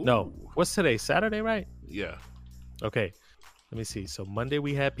 Ooh. No, what's today? Saturday, right? Yeah. Okay, let me see. So Monday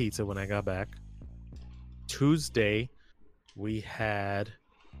we had pizza when I got back. Tuesday we had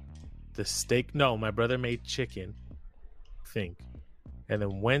the steak. No, my brother made chicken. I think. And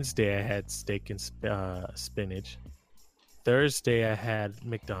then Wednesday I had steak and spinach. Thursday I had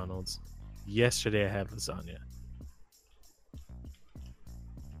McDonald's. Yesterday I had lasagna.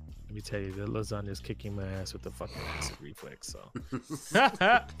 Let me tell you, the lasagna is kicking my ass with the fucking acid reflex. So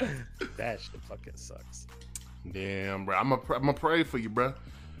that shit fucking sucks. Damn, bro. I'm gonna pray for you, bro.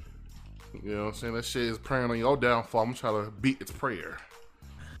 You know what I'm saying? That shit is praying on your downfall. I'm trying to beat its prayer.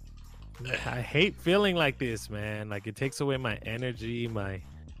 I hate feeling like this, man. Like it takes away my energy, my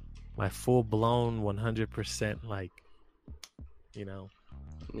full blown 100%. Like, you know.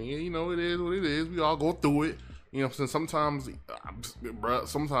 Yeah, you know it is what it is. We all go through it. You know what I'm saying? Sometimes, bro.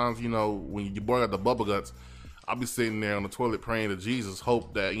 Sometimes, you know, when your boy got the bubble guts, I'll be sitting there on the toilet praying to Jesus,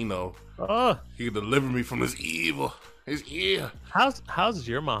 hope that he can deliver me from this evil. His ear. How's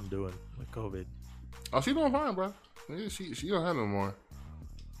your mom doing with COVID? Oh, she doing fine, bro. Yeah, she don't have no more.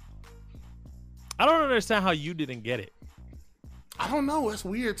 I don't understand how you didn't get it. I don't know. That's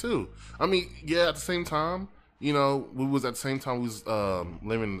weird too. I mean, yeah. At the same time, you know, we was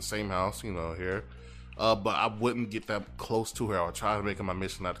living in the same house, you know, here. But I wouldn't get that close to her. I would try to make it my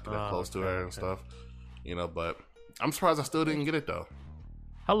mission not to get that close to her and stuff. You know, but I'm surprised I still didn't get it though.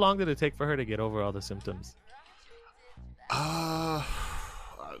 How long did it take for her to get over all the symptoms?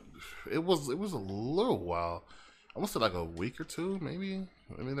 It was a little while. I want to say like a week or two, maybe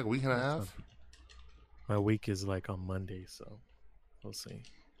like a week and a half. My week is like on Monday, so we'll see.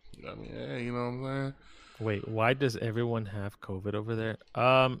 I mean, yeah, you know what I'm saying? Wait, why does everyone have COVID over there?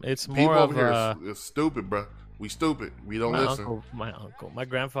 It's more People of over here is stupid, bro. We stupid. We don't listen. My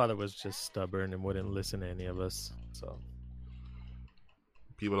grandfather was just stubborn and wouldn't listen to any of us. So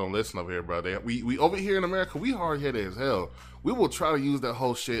people don't listen over here, bro. We over here in America, we hard headed as hell. We will try to use that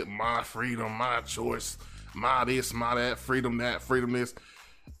whole shit, my freedom, my choice, my this, my that, freedom this.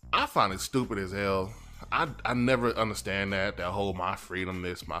 I find it stupid as hell. I never understand that whole my freedom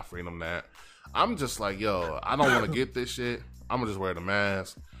this, my freedom that. I'm just like, yo, I don't want to get this shit. I'm gonna just wear the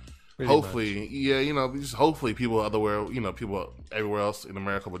mask. Pretty hopefully, much. Yeah, you know, just hopefully people people everywhere else in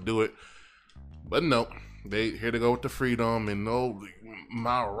America would do it. But no, they here to go with the freedom and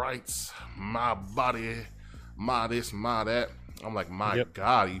my rights, my body, my this, my that. I'm like, my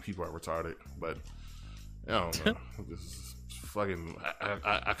God, you people are retarded. But I don't know. This fucking,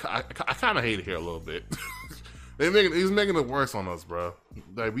 I kind of hate it here a little bit. He's making it worse on us, bro.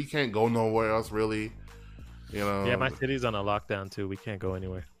 Like we can't go nowhere else, really. You know. Yeah, my city's on a lockdown too. We can't go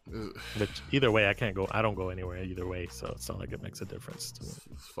anywhere. But either way, I can't go. I don't go anywhere either way, so it's not like it makes a difference to me.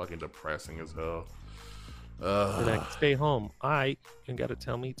 It's fucking depressing as hell. Like, stay home. You gotta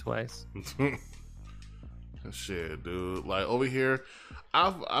tell me twice. Shit, dude. Like over here,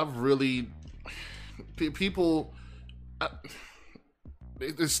 I've really people.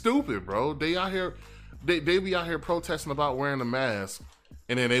 They're stupid, bro. They out here. They be out here protesting about wearing a mask,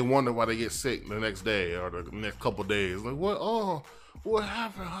 and then they wonder why they get sick the next day or the next couple days. Like, what? Oh, what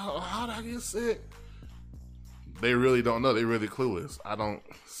happened? How did I get sick? They really don't know. They're really clueless. I don't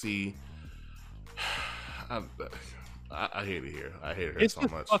see. I hate it here. I hate it here so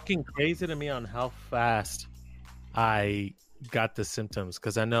much. It's fucking crazy to me on how fast I got the symptoms,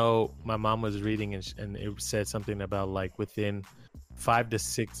 because I know my mom was reading and it said something about like within 5 to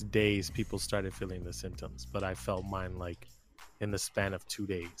 6 days people started feeling the symptoms, but I felt mine like in the span of 2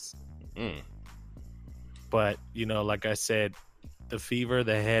 days. But you know, like I said, the fever,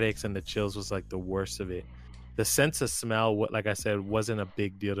 the headaches, and the chills was like the worst of it. The sense of smell, like I said, wasn't a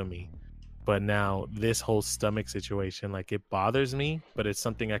big deal to me. But now this whole stomach situation, like it bothers me, but it's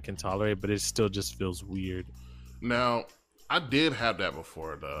something I can tolerate, but it still just feels weird. Now, I did have that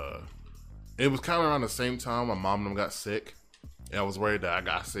before. It was kind of around the same time my mom and them got sick. And I was worried that I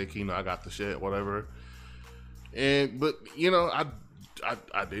got sick, you know, I got the shit, whatever. But you know,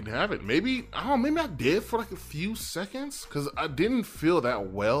 I didn't have it. Maybe I did for like a few seconds, because I didn't feel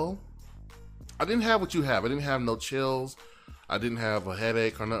that well. I didn't have what you have. I didn't have no chills. I didn't have a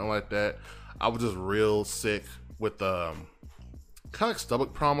headache or nothing like that. I was just real sick with kind of like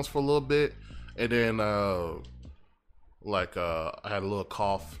stomach problems for a little bit, and then I had a little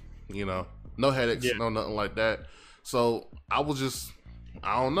cough. You know, no headaches, no nothing like that. So I was just,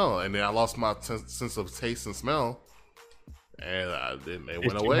 I don't know, and then I lost my sense of taste and smell, and it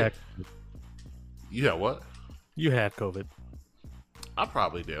went away. You had what? You had COVID. I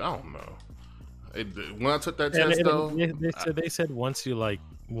probably did. I don't know. When I took that test, though, they said once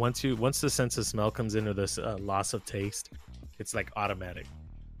the sense of smell comes in, or this loss of taste, it's like automatic.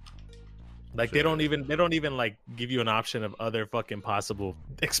 Like they don't even like give you an option of other fucking possible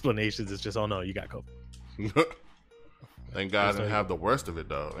explanations. It's just, oh no, you got COVID. Thank God I didn't have the worst of it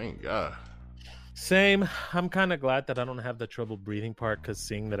though. Thank God. Same. I'm kind of glad that I don't have the trouble breathing part, because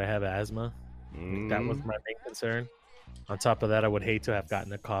seeing that I have asthma, that was my main concern. On top of that, I would hate to have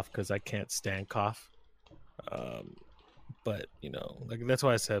gotten a cough, because I can't stand cough. But you know, like that's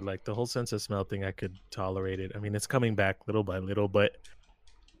why I said like the whole sense of smell thing, I could tolerate it. I mean, it's coming back little by little, but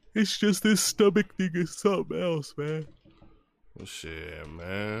it's just this stomach thing is something else, man. Well, shit,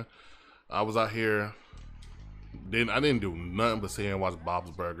 man. I was out here. I didn't do nothing but sit here and watch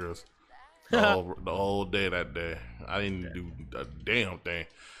Bob's Burgers the whole day that day. I didn't do a damn thing.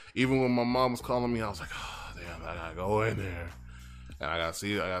 Even when my mom was calling me, I was like, oh, damn, I gotta go in there, and I gotta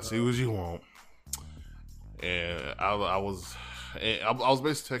see what you want. And I was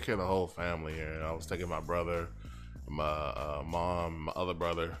basically taking care of the whole family here. I was taking my brother, my mom, my other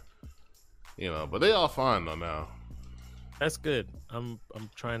brother, you know, but they all fine though now. That's good. I'm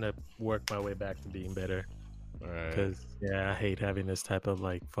trying to work my way back to being better. Because I hate having this type of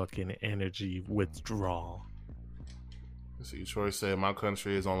like fucking energy withdrawal. See, Troy said my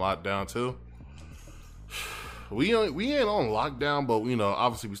country is on lockdown too. We ain't on lockdown, but you know,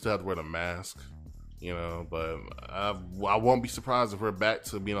 obviously we still have to wear the mask. You know, but I won't be surprised if we're back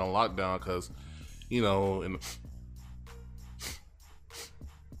to being on lockdown, because you know,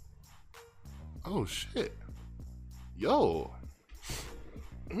 oh shit, yo,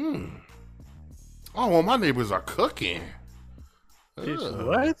 oh, well, my neighbors are cooking.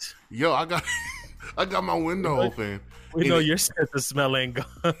 What? Yo, I got my window open. We know your sense of smell ain't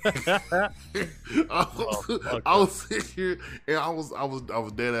gone. I was sitting here, and I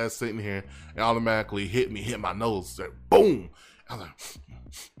was dead ass sitting here, and automatically hit my nose. Like, boom! I was like,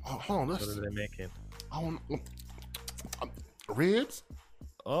 oh, hold on, what are they making? Ribs?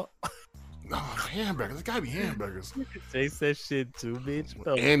 Oh. No, hamburgers. It gotta be hamburgers. You can taste that shit too, bitch.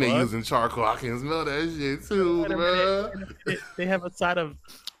 And they using charcoal. I can smell that shit too, bro. They have a side of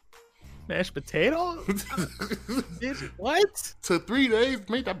mashed potato? Bitch, what? To 3 days,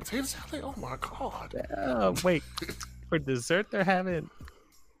 make that potato salad? Oh my god. Wait, for dessert they're having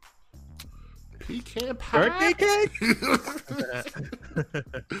pecan pie? Birthday cake?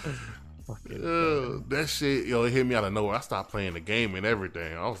 That shit, yo, it hit me out of nowhere. I stopped playing the game and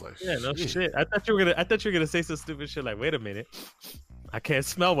everything. I was like, yeah, no shit. I thought you were gonna say some stupid shit like, wait a minute, I can't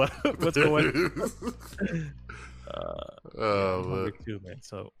smell what's going on. Too, man.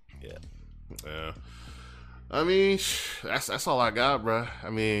 So yeah. I mean, that's all I got, bro. I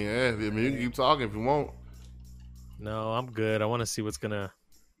mean, you can keep talking if you want. No, I'm good. I want to see what's gonna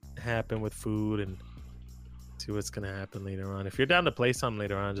happen with food and see what's gonna happen later on. If you're down to play something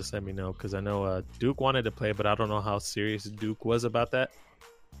later on, just let me know, because I know Duke wanted to play, but I don't know how serious Duke was about that.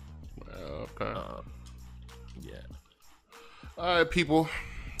 Okay. Yeah. All right, people.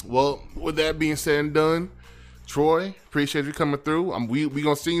 Well, with that being said and done, Troy, appreciate you coming through. We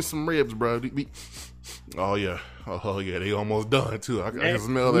gonna see some ribs, bro. Oh yeah, they almost done too. I can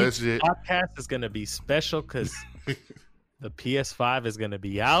smell that shit. Podcast is gonna be special because the PS5 is gonna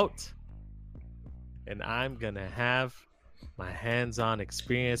be out, and I'm gonna have my hands-on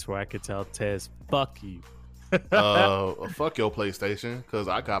experience where I could tell Tez, "Fuck you." Fuck your PlayStation, because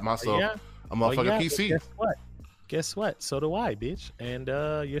I got myself a motherfucking PC. Guess what? So do I, bitch. And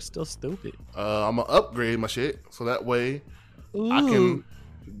you're still stupid. I'm gonna upgrade my shit so that way I can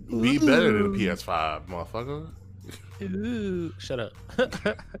be better than the PS5, motherfucker. Ooh. Shut up.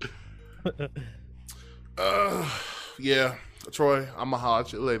 Yeah, Troy, I'm gonna holler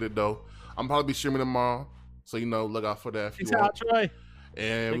at you later though. I'm probably be streaming tomorrow, so look out for that if you Peace want. out, Troy.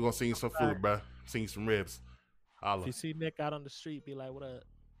 And we're gonna sing you some food, bro. Sing you some ribs. Holla. If you see Nick out on the street, be like, "What up?"